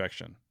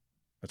imperfection.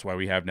 That's why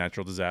we have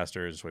natural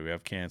disasters. That's why we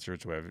have cancer.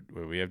 That's why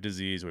we have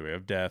disease. Why we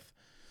have death.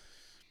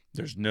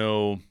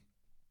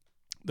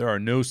 There are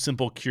no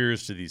simple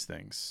cures to these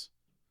things.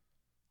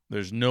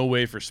 There's no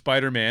way for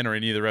Spider-Man or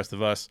any of the rest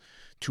of us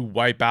to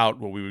wipe out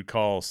what we would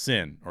call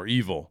sin or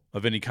evil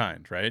of any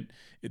kind, right?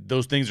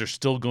 Those things are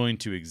still going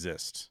to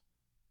exist,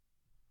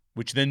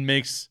 which then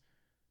makes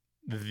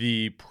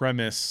the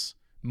premise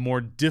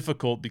more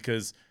difficult,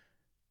 because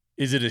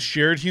is it a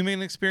shared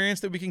human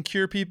experience that we can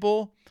cure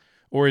people,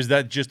 or is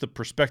that just the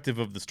perspective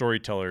of the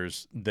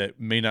storytellers that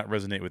may not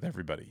resonate with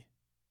everybody?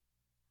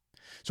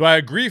 So I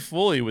agree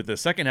fully with the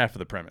second half of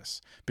the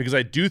premise, because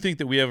I do think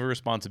that we have a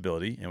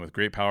responsibility, and with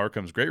great power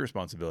comes great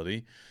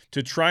responsibility,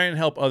 to try and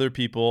help other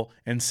people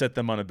and set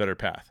them on a better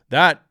path.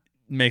 That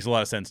makes a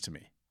lot of sense to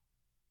me.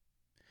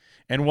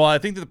 And while I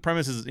think that the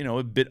premise is,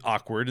 a bit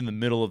awkward in the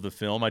middle of the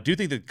film, I do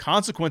think the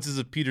consequences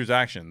of Peter's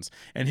actions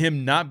and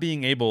him not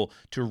being able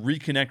to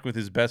reconnect with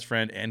his best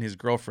friend and his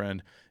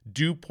girlfriend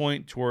do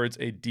point towards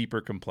a deeper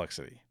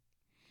complexity.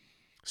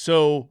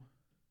 So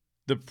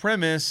the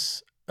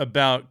premise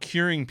about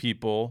curing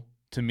people,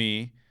 to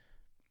me,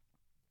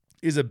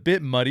 is a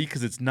bit muddy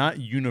because it's not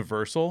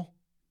universal.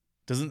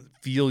 Doesn't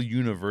feel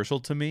universal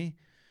to me.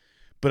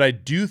 But I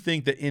do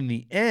think that in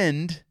the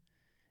end,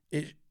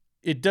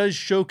 it does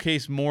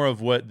showcase more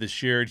of what the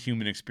shared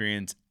human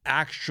experience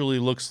actually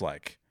looks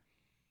like.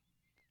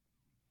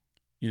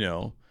 You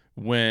know,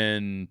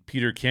 when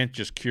Peter can't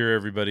just cure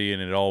everybody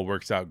and it all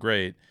works out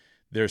great,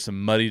 there's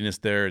some muddiness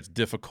there. It's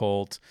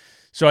difficult.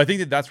 So I think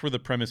that that's where the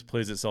premise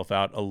plays itself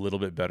out a little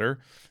bit better.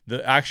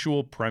 The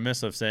actual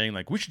premise of saying,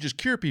 like, we should just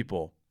cure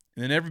people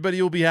and then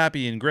everybody will be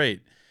happy and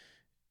great.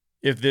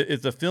 If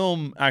the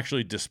film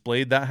actually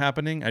displayed that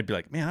happening, I'd be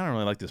like, man, I don't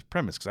really like this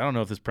premise because I don't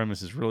know if this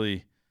premise is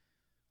really,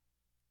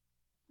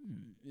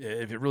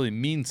 if it really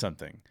means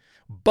something.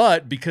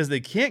 But because they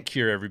can't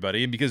cure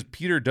everybody and because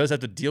Peter does have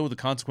to deal with the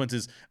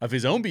consequences of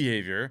his own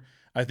behavior,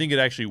 I think it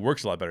actually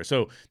works a lot better.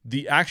 So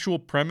the actual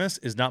premise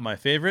is not my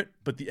favorite,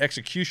 but the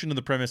execution of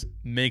the premise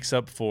makes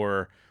up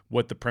for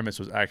what the premise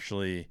was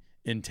actually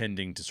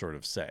intending to sort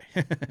of say,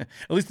 at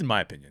least in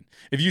my opinion.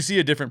 If you see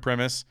a different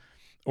premise,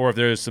 or if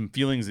there's some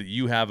feelings that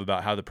you have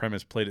about how the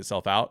premise played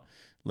itself out,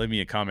 leave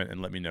me a comment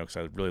and let me know because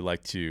I'd really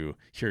like to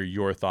hear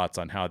your thoughts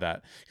on how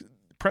that.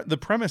 The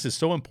premise is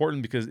so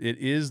important because it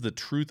is the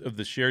truth of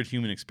the shared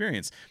human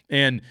experience.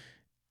 And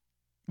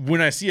when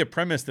I see a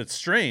premise that's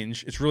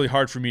strange, it's really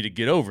hard for me to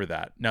get over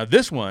that. Now,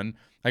 this one,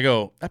 I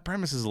go, that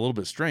premise is a little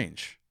bit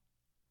strange.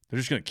 They're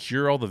just going to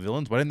cure all the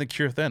villains? Why didn't they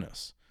cure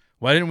Thanos?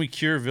 Why didn't we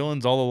cure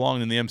villains all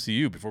along in the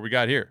MCU before we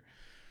got here?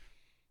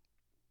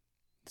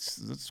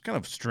 It's kind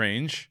of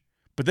strange.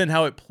 But then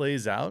how it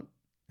plays out,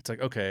 it's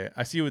like, okay,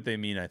 I see what they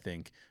mean, I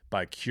think,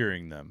 by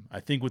curing them. I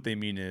think what they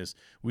mean is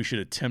we should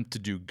attempt to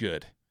do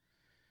good.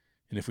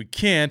 And if we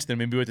can't, then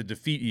maybe we have to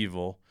defeat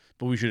evil,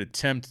 but we should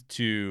attempt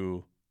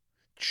to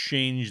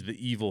change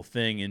the evil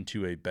thing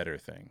into a better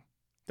thing.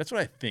 That's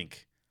what I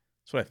think.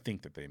 That's what I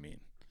think that they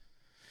mean.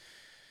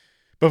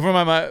 But for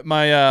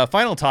my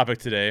final topic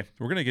today,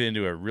 we're going to get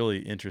into a really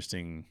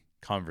interesting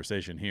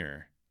conversation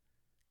here.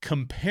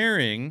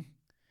 Comparing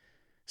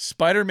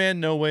Spider-Man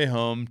No Way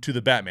Home to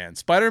the Batman.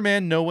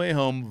 Spider-Man No Way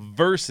Home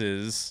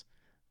versus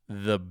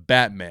the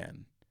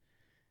Batman.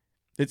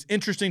 It's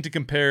interesting to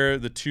compare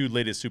the two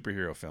latest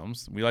superhero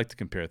films. We like to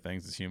compare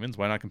things as humans.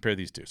 Why not compare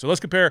these two? So let's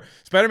compare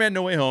Spider-Man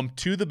No Way Home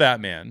to the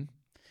Batman.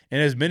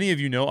 And as many of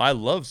you know, I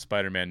love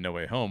Spider-Man No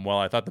Way Home. While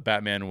I thought the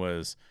Batman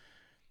was,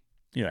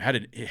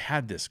 it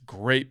had this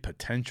great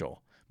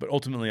potential, but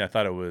ultimately I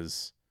thought it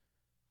was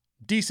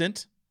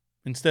decent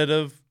instead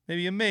of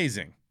maybe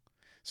amazing.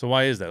 So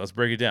why is that? Let's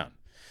break it down.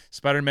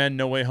 Spider-Man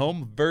No Way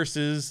Home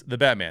versus the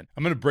Batman.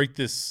 I'm going to break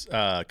this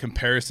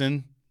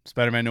comparison,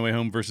 Spider-Man No Way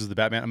Home versus the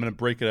Batman, I'm going to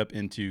break it up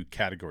into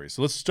categories.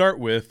 So let's start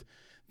with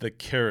the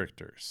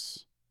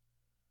characters.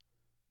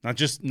 Not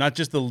just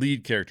the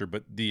lead character,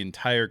 but the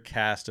entire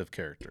cast of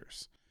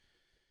characters.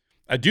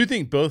 I do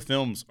think both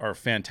films are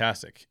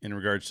fantastic in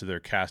regards to their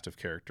cast of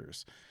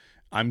characters.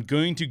 I'm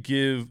going to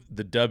give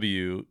the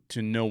W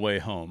to No Way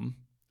Home,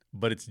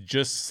 but it's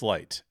just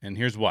slight. And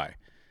here's why.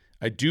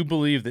 I do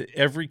believe that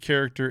every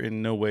character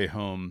in No Way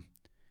Home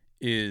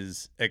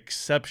is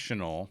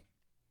exceptional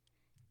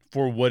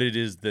for what it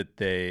is that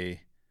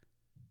they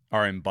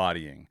are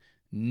embodying.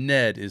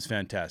 Ned is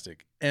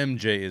fantastic.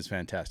 MJ is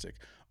fantastic.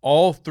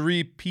 All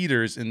three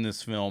Peters in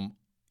this film,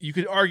 you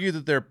could argue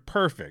that they're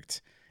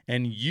perfect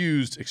and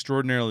used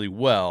extraordinarily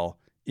well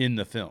in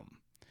the film.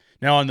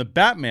 Now, on the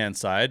Batman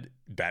side,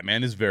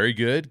 Batman is very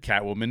good.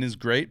 Catwoman is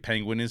great.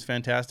 Penguin is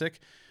fantastic.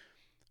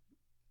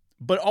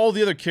 But all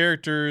the other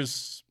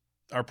characters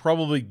are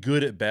probably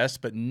good at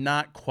best, but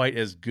not quite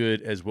as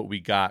good as what we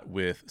got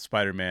with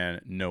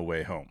Spider-Man No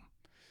Way Home.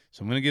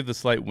 So I'm going to give the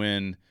slight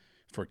win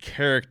for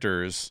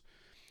characters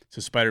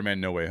to Spider-Man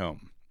No Way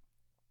Home.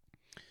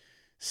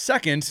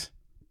 Second,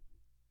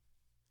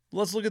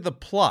 let's look at the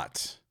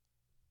plot.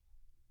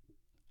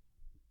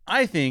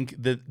 I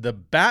think that the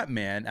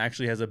Batman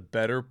actually has a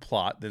better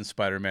plot than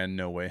Spider-Man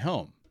No Way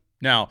Home.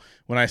 Now,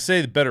 when I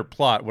say the better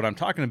plot, what I'm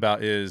talking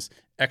about is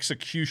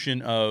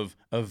execution of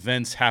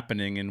events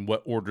happening in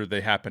what order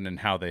they happen and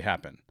how they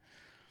happen.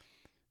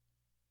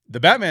 The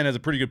Batman has a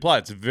pretty good plot.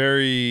 It's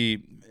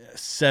very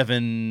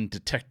Seven,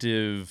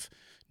 detective,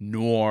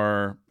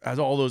 noir, has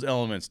all those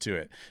elements to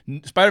it.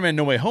 Spider-Man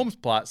No Way Home's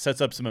plot sets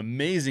up some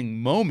amazing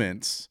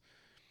moments,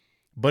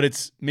 but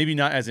it's maybe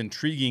not as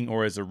intriguing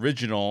or as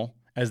original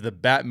as the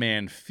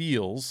Batman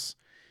feels,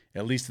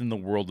 at least in the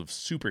world of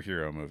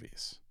superhero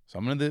movies. So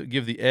I'm going to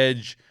give the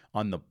edge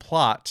on the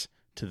plot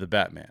to the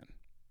Batman.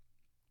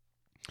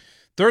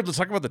 Third, let's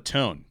talk about the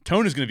tone.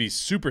 Tone is going to be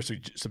super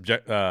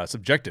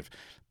subjective.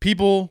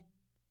 People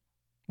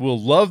will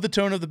love the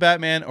tone of the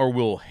Batman or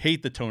will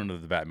hate the tone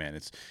of the Batman.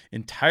 It's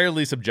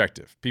entirely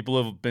subjective.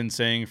 People have been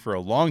saying for a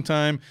long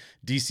time,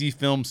 DC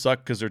films suck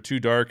because they're too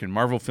dark, and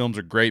Marvel films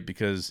are great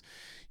because,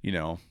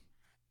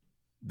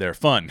 they're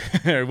fun,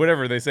 or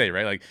whatever they say,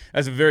 right? Like,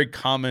 that's a very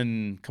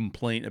common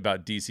complaint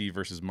about DC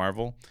versus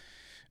Marvel.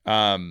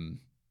 I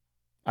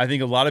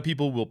think a lot of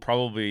people will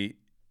probably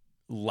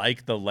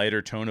like the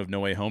lighter tone of No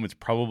Way Home. It's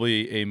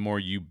probably a more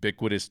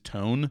ubiquitous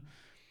tone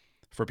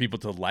for people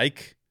to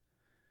like.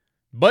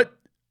 But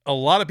a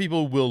lot of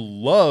people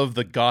will love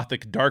the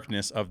gothic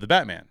darkness of the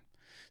Batman.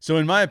 So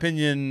in my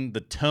opinion,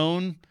 the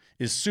tone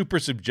is super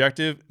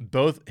subjective.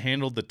 Both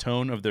handled the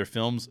tone of their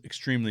films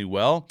extremely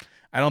well.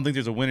 I don't think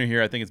there's a winner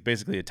here. I think it's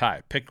basically a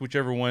tie. Pick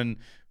whichever one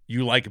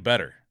you like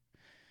better.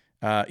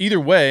 Either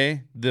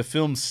way, the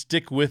films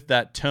stick with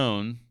that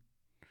tone.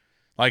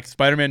 Like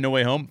Spider-Man No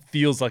Way Home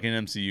feels like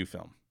an MCU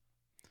film.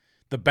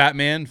 The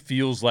Batman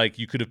feels like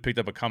you could have picked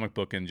up a comic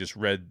book and just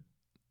read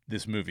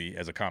this movie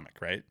as a comic,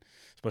 right?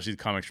 Especially the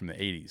comics from the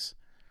 80s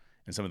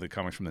and some of the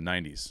comics from the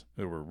 90s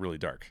that were really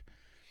dark.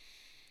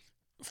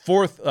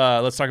 Fourth,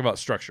 let's talk about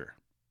structure.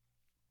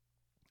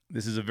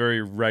 This is a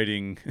very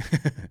writing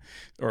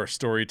or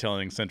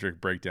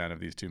storytelling-centric breakdown of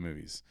these two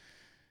movies.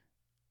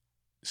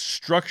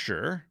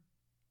 Structure,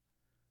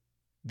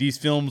 these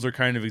films are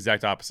kind of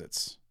exact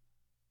opposites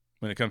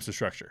when it comes to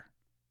structure.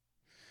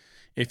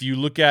 If you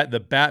look at the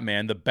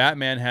Batman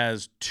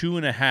has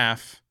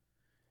 2.5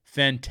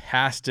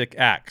 fantastic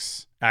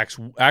acts.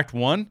 Act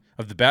 1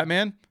 of the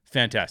Batman,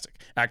 fantastic.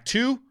 Act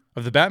 2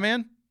 of the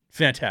Batman,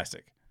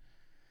 fantastic.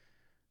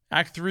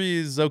 Act 3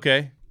 is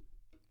okay,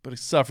 but it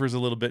suffers a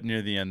little bit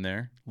near the end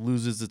there.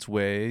 Loses its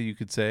way, you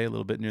could say, a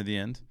little bit near the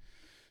end.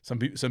 Some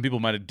people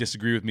might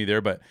disagree with me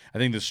there, but I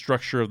think the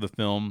structure of the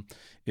film,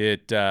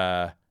 it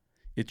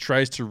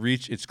tries to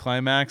reach its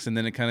climax, and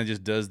then it kind of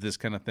just does this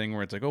kind of thing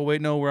where it's like, oh,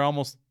 wait, no, we're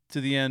almost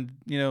to the end.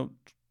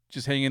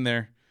 Just hang in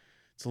there.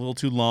 It's a little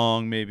too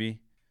long, maybe.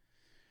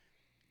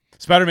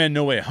 Spider-Man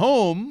No Way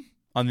Home,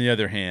 on the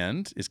other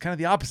hand, is kind of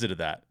the opposite of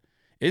that.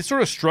 It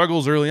sort of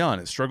struggles early on.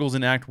 It struggles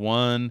in Act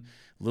 1.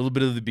 A little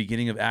bit of the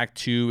beginning of Act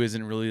 2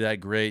 isn't really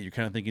that great. You're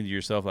kind of thinking to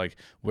yourself, like,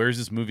 where's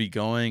this movie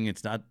going?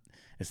 It's not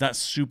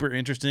super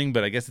interesting,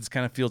 but I guess it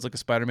kind of feels like a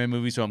Spider-Man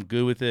movie, so I'm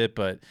good with it,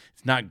 but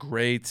it's not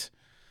great.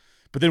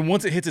 But then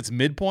once it hits its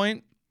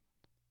midpoint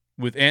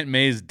with Aunt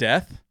May's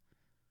death,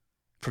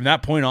 from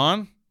that point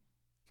on,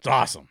 it's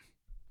awesome.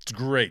 It's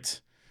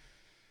great.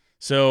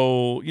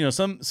 So,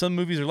 some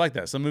movies are like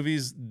that. Some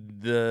movies,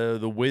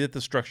 the way that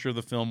the structure of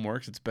the film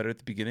works, it's better at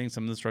the beginning.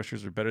 Some of the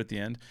structures are better at the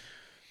end.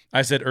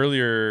 I said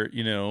earlier,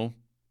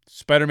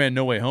 Spider-Man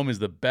No Way Home is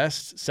the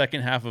best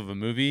second half of a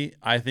movie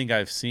I think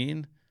I've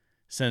seen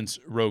since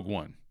Rogue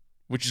One,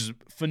 which is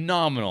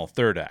phenomenal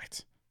third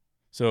act.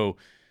 So,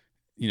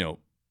 in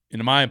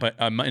my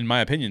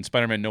opinion,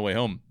 Spider-Man No Way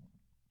Home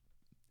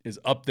is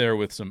up there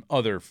with some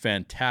other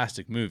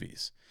fantastic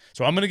movies.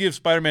 So I'm going to give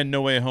Spider-Man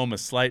No Way Home a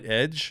slight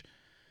edge,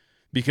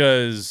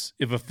 because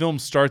if a film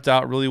starts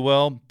out really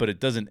well, but it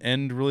doesn't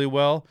end really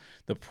well,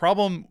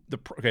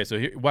 so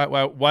here,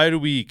 why do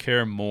we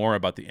care more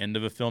about the end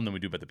of a film than we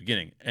do about the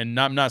beginning? And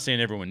I'm not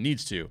saying everyone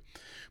needs to,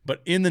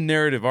 but in the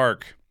narrative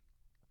arc,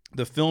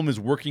 the film is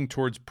working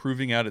towards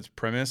proving out its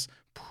premise,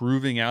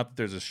 proving out that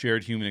there's a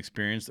shared human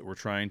experience that we're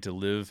trying to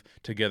live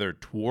together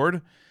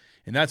toward.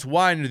 And that's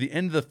why near the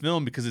end of the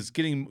film,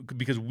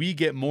 because we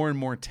get more and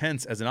more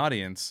tense as an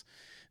audience,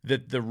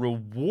 that the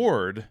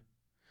reward,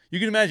 you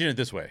can imagine it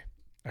this way.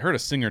 I heard a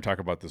singer talk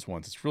about this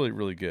once. It's really,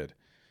 really good.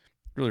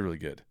 Really, really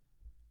good.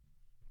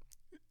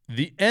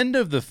 The end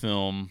of the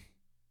film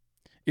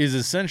is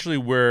essentially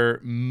where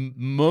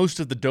most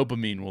of the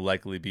dopamine will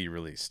likely be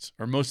released,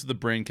 or most of the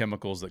brain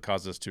chemicals that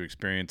cause us to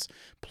experience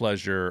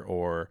pleasure,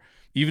 or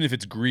even if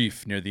it's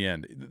grief near the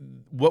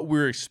end. What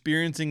we're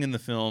experiencing in the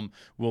film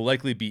will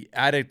likely be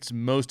at its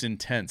most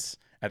intense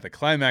at the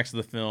climax of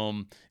the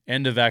film,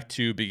 end of Act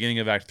 2, beginning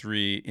of Act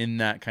 3, in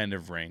that kind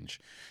of range.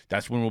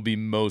 That's when we'll be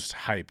most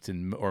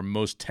hyped or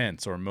most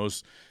tense, or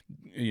most,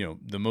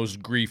 the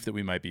most grief that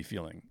we might be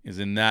feeling is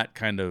in that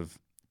kind of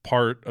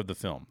part of the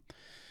film.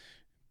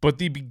 But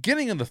the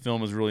beginning of the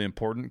film is really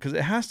important because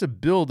it has to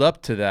build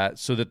up to that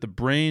so that the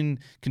brain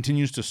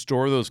continues to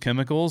store those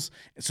chemicals,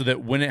 so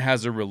that when it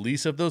has a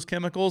release of those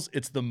chemicals,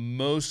 it's the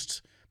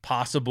most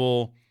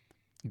possible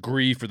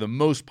grief or the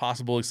most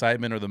possible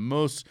excitement or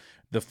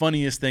the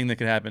funniest thing that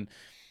could happen.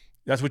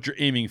 That's what you're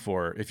aiming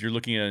for if you're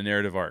looking at a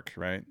narrative arc,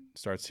 right?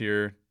 Starts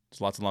here,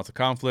 there's lots and lots of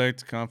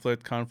conflict,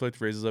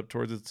 raises up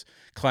towards its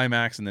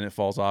climax, and then it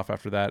falls off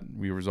after that.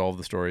 We resolve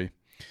the story.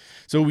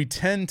 So we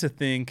tend to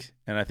think,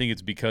 and I think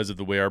it's because of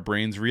the way our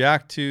brains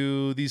react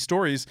to these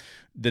stories,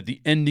 that the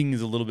ending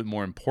is a little bit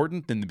more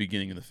important than the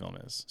beginning of the film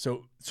is.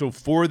 So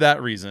for that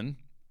reason,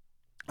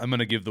 I'm going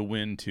to give the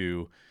win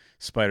to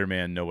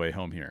Spider-Man No Way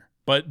Home here.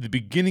 But the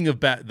beginning of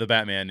the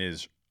Batman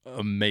is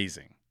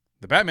amazing.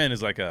 The Batman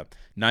is like a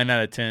 9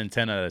 out of 10,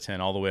 10 out of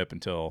 10, all the way up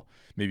until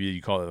maybe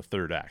you call it the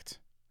third act.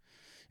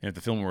 And if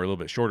the film were a little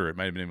bit shorter, it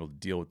might have been able to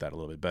deal with that a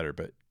little bit better.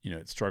 But,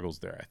 it struggles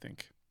there, I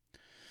think.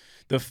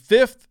 The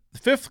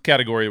fifth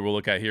category we'll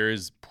look at here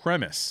is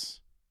premise.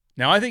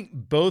 Now, I think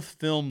both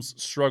films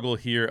struggle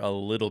here a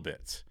little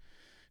bit.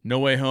 No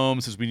Way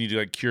Home says we need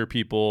to cure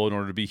people in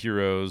order to be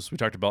heroes. We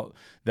talked about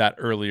that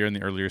earlier in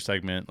the earlier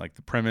segment. Like,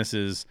 the premise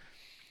is,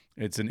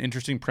 it's an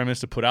interesting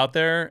premise to put out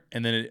there,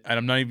 and then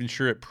I'm not even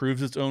sure it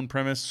proves its own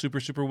premise super,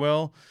 super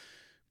well,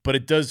 but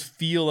it does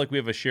feel like we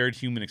have a shared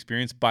human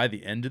experience by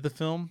the end of the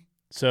film.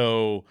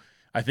 So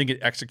I think it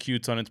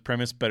executes on its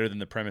premise better than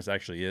the premise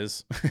actually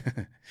is.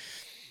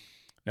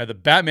 Now, the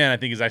Batman, I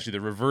think, is actually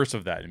the reverse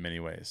of that in many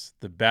ways.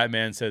 The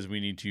Batman says we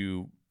need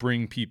to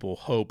bring people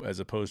hope as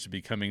opposed to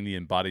becoming the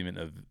embodiment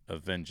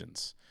of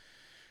vengeance.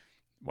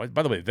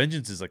 By the way,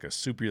 vengeance is like a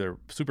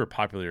super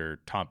popular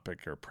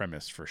topic or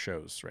premise for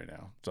shows right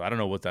now. So I don't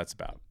know what that's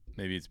about.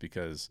 Maybe it's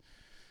because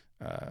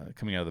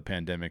coming out of the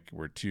pandemic,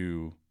 we're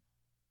too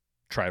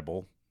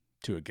tribal,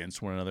 too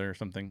against one another or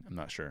something. I'm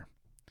not sure.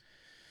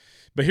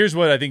 But here's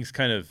what I think is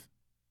kind of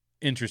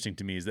interesting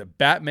to me is that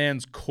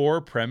Batman's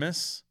core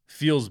premise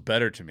feels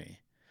better to me.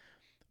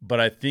 But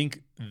I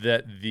think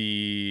that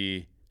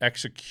the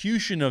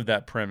execution of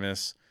that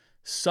premise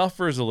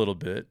suffers a little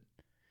bit.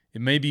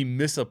 It may be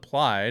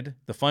misapplied.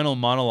 The final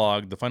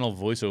monologue, the final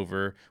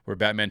voiceover where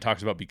Batman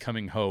talks about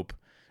becoming hope,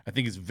 I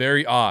think is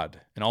very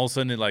odd. And all of a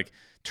sudden it like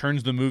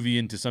turns the movie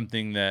into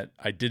something that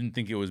I didn't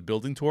think it was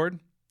building toward. And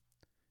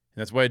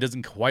that's why it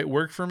doesn't quite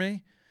work for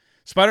me.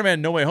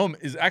 Spider-Man No Way Home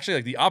is actually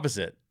like the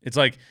opposite. It's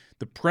like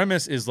the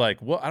premise is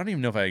like, well, I don't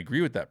even know if I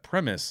agree with that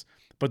premise,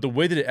 but the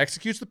way that it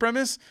executes the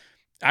premise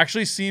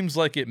actually seems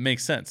like it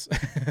makes sense.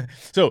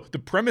 So the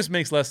premise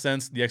makes less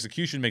sense, the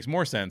execution makes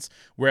more sense,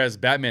 whereas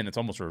Batman, it's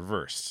almost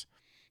reversed.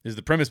 Is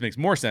the premise makes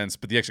more sense,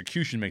 but the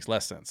execution makes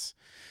less sense.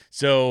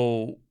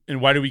 So,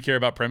 and why do we care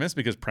about premise?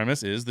 Because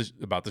premise is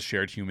about the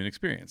shared human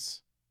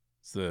experience.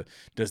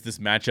 Does this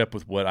match up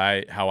with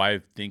how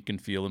I think and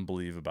feel and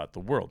believe about the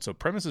world? So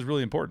premise is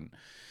really important.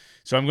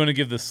 So I'm going to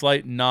give the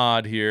slight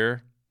nod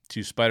here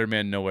to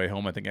Spider-Man No Way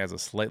Home. I think it has a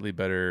slightly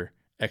better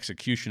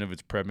execution of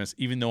its premise,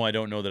 even though I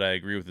don't know that I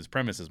agree with its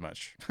premise as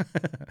much.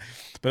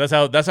 But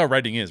that's how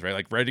writing is, right?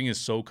 Like writing is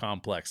so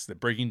complex that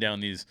breaking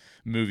down these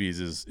movies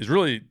is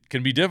really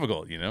can be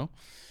difficult, you know?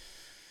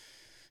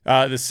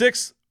 The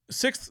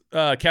sixth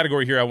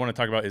category here I want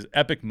to talk about is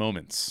epic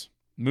moments.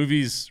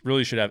 Movies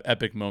really should have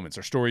epic moments,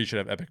 or stories should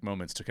have epic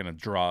moments to kind of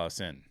draw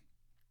us in.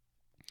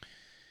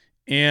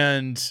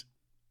 And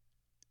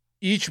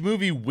each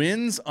movie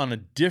wins on a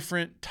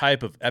different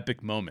type of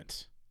epic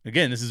moment.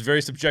 Again, this is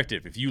very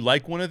subjective. If you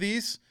like one of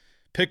these,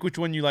 pick which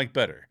one you like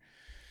better.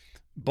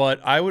 But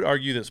I would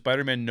argue that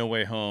Spider-Man No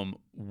Way Home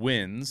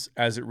wins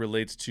as it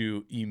relates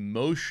to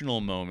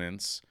emotional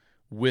moments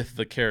with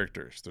the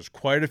characters. There's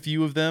quite a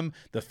few of them.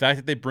 The fact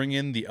that they bring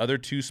in the other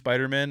two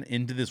Spider-Men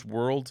into this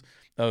world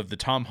of the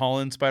Tom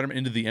Holland Spider-Man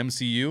into the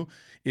MCU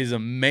is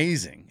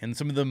amazing. And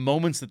some of the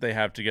moments that they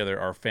have together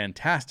are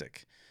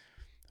fantastic.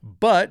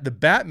 But the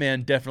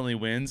Batman definitely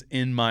wins,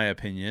 in my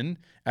opinion,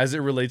 as it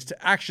relates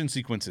to action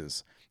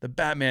sequences. The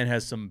Batman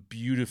has some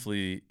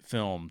beautifully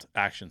filmed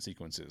action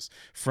sequences,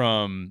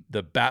 from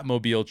the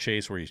Batmobile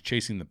chase where he's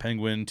chasing the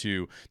Penguin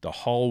to the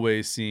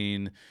hallway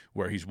scene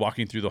where he's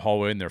walking through the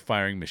hallway and they're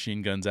firing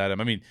machine guns at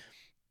him. I mean,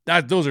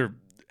 those are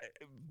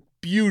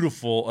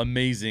beautiful,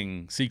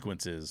 amazing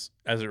sequences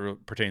as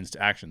it pertains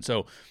to action.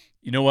 So,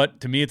 you know what?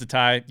 To me, it's a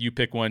tie. You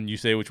pick one. You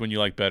say which one you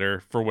like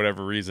better for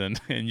whatever reason,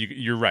 and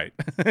you're right.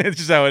 It's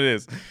just how it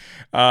is.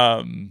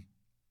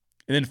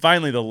 And then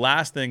finally, the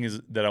last thing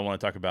that I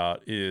want to talk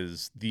about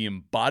is the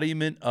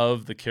embodiment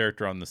of the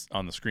character on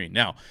the screen.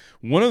 Now,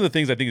 one of the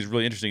things I think is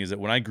really interesting is that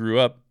when I grew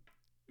up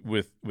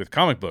with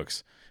comic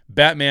books,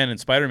 Batman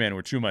and Spider-Man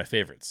were two of my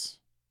favorites.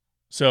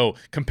 So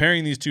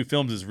comparing these two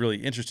films is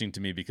really interesting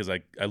to me because I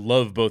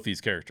love both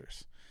these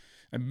characters.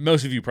 And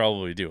most of you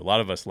probably do. A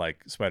lot of us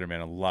like Spider-Man.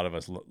 A lot of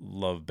us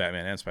love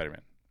Batman and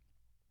Spider-Man.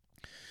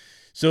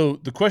 So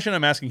the question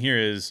I'm asking here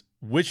is,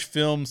 which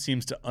film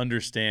seems to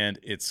understand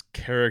its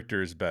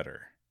characters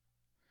better?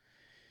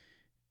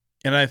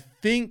 And I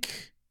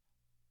think,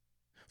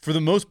 for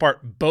the most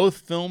part, both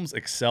films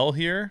excel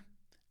here,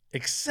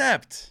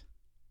 except,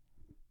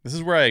 this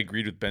is where I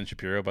agreed with Ben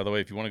Shapiro. By the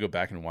way, if you want to go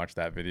back and watch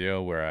that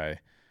video where I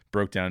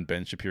broke down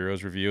Ben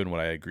Shapiro's review and what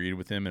I agreed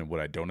with him and what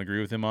I don't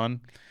agree with him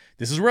on,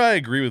 this is where I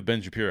agree with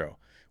Ben Shapiro.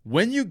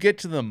 When you get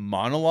to the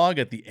monologue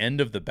at the end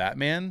of The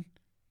Batman,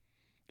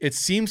 it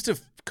seems to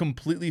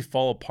completely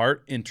fall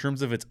apart in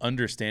terms of its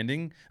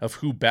understanding of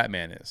who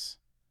Batman is.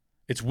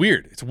 It's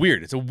weird.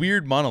 It's a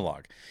weird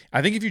monologue.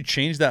 I think if you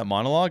change that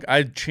monologue,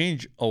 I'd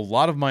change a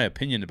lot of my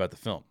opinion about the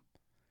film.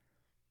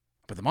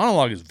 But the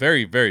monologue is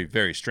very, very,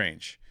 very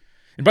strange.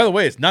 And by the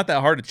way, it's not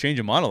that hard to change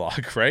a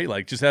monologue, right?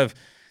 Like just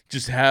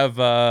have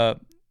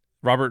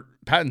Robert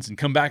Pattinson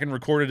come back and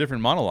record a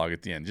different monologue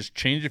at the end. Just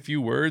change a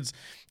few words.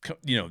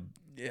 You know,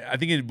 I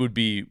think it would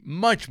be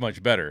much,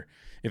 much better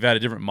if it had a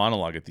different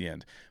monologue at the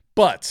end.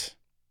 But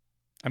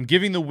I'm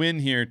giving the win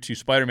here to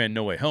Spider-Man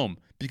No Way Home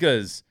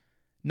because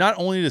not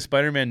only does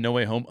Spider-Man No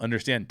Way Home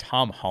understand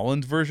Tom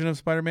Holland's version of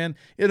Spider-Man,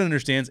 it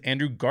understands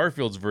Andrew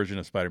Garfield's version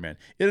of Spider-Man.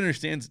 It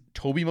understands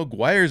Tobey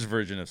Maguire's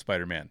version of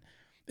Spider-Man.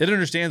 It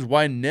understands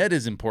why Ned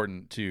is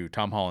important to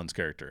Tom Holland's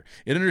character.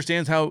 It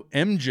understands how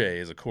MJ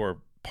is a core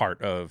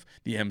part of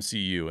the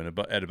MCU and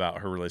about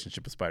her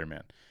relationship with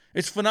Spider-Man.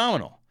 It's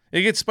phenomenal.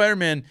 It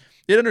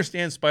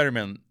understands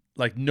Spider-Man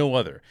like no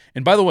other.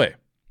 And by the way,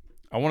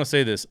 I want to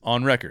say this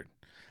on record.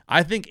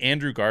 I think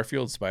Andrew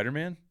Garfield's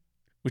Spider-Man,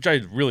 which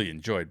I really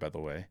enjoyed, by the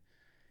way,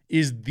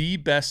 is the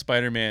best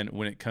Spider-Man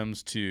when it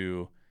comes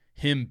to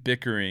him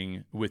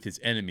bickering with his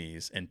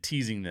enemies and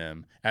teasing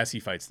them as he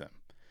fights them.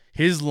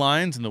 His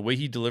lines and the way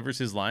he delivers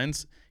his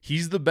lines,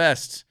 he's the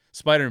best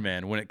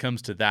Spider-Man when it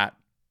comes to that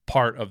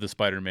part of the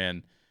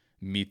Spider-Man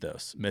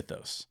mythos.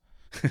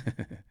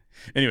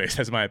 Anyways,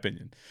 that's my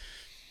opinion.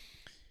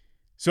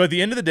 So at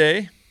the end of the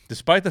day,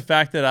 despite the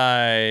fact that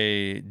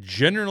I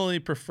generally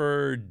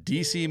prefer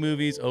DC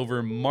movies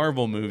over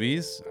Marvel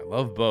movies, I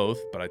love both,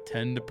 but I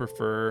tend to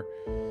prefer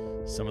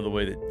some of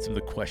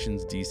the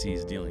questions DC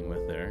is dealing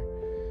with there.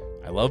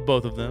 I love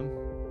both of them.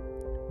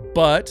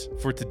 But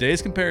for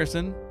today's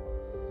comparison,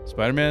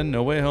 Spider-Man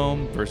No Way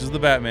Home versus the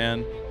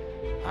Batman,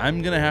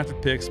 I'm going to have to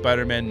pick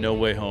Spider-Man No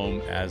Way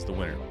Home as the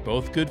winner.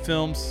 Both good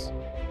films,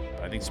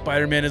 but I think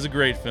Spider-Man is a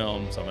great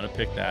film, so I'm going to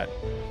pick that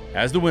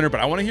as the winner.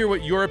 But I want to hear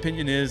what your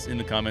opinion is in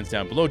the comments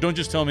down below. Don't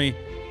just tell me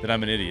that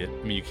I'm an idiot.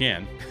 I mean, you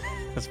can.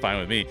 That's fine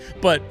with me.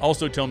 But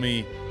also tell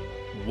me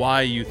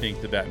why you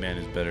think the Batman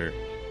is better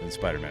than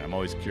Spider-Man. I'm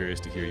always curious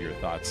to hear your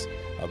thoughts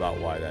about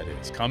why that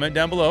is. Comment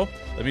down below.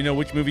 Let me know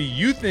which movie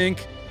you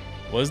think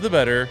was the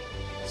better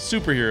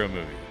superhero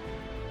movie.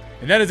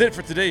 And that is it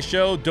for today's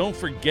show. Don't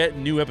forget,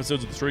 new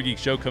episodes of The Story Geek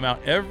Show come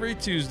out every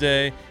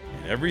Tuesday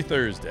and every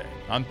Thursday.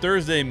 On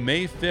Thursday,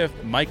 May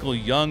 5th, Michael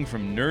Young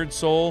from Nerd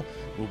Soul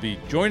will be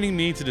joining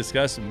me to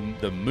discuss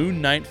the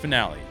Moon Knight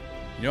finale.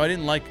 You know, I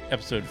didn't like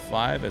episode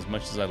 5 as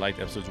much as I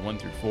liked episodes 1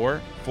 through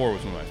 4. 4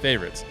 was one of my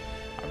favorites.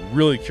 I'm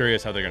really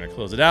curious how they're going to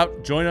close it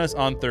out. Join us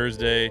on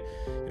Thursday.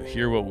 You'll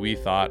hear what we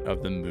thought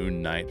of the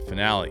Moon Knight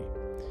finale.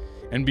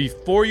 And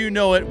before you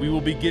know it, we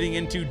will be getting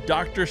into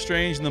Doctor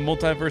Strange and the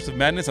Multiverse of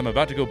Madness. I'm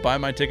about to go buy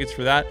my tickets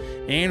for that.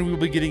 And we will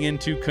be getting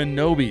into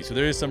Kenobi. So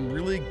there is some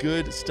really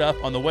good stuff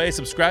on the way.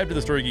 Subscribe to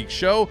The Story Geek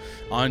Show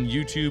on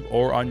YouTube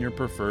or on your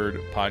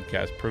preferred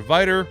podcast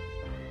provider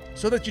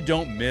so that you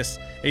don't miss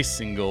a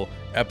single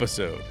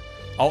episode.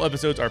 All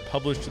episodes are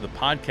published to the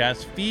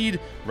podcast feed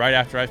right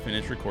after I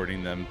finish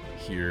recording them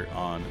here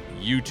on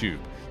YouTube.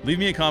 Leave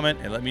me a comment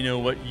and let me know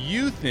what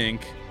you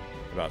think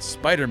about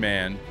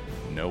Spider-Man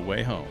No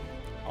Way Home.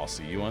 I'll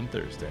see you on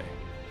Thursday.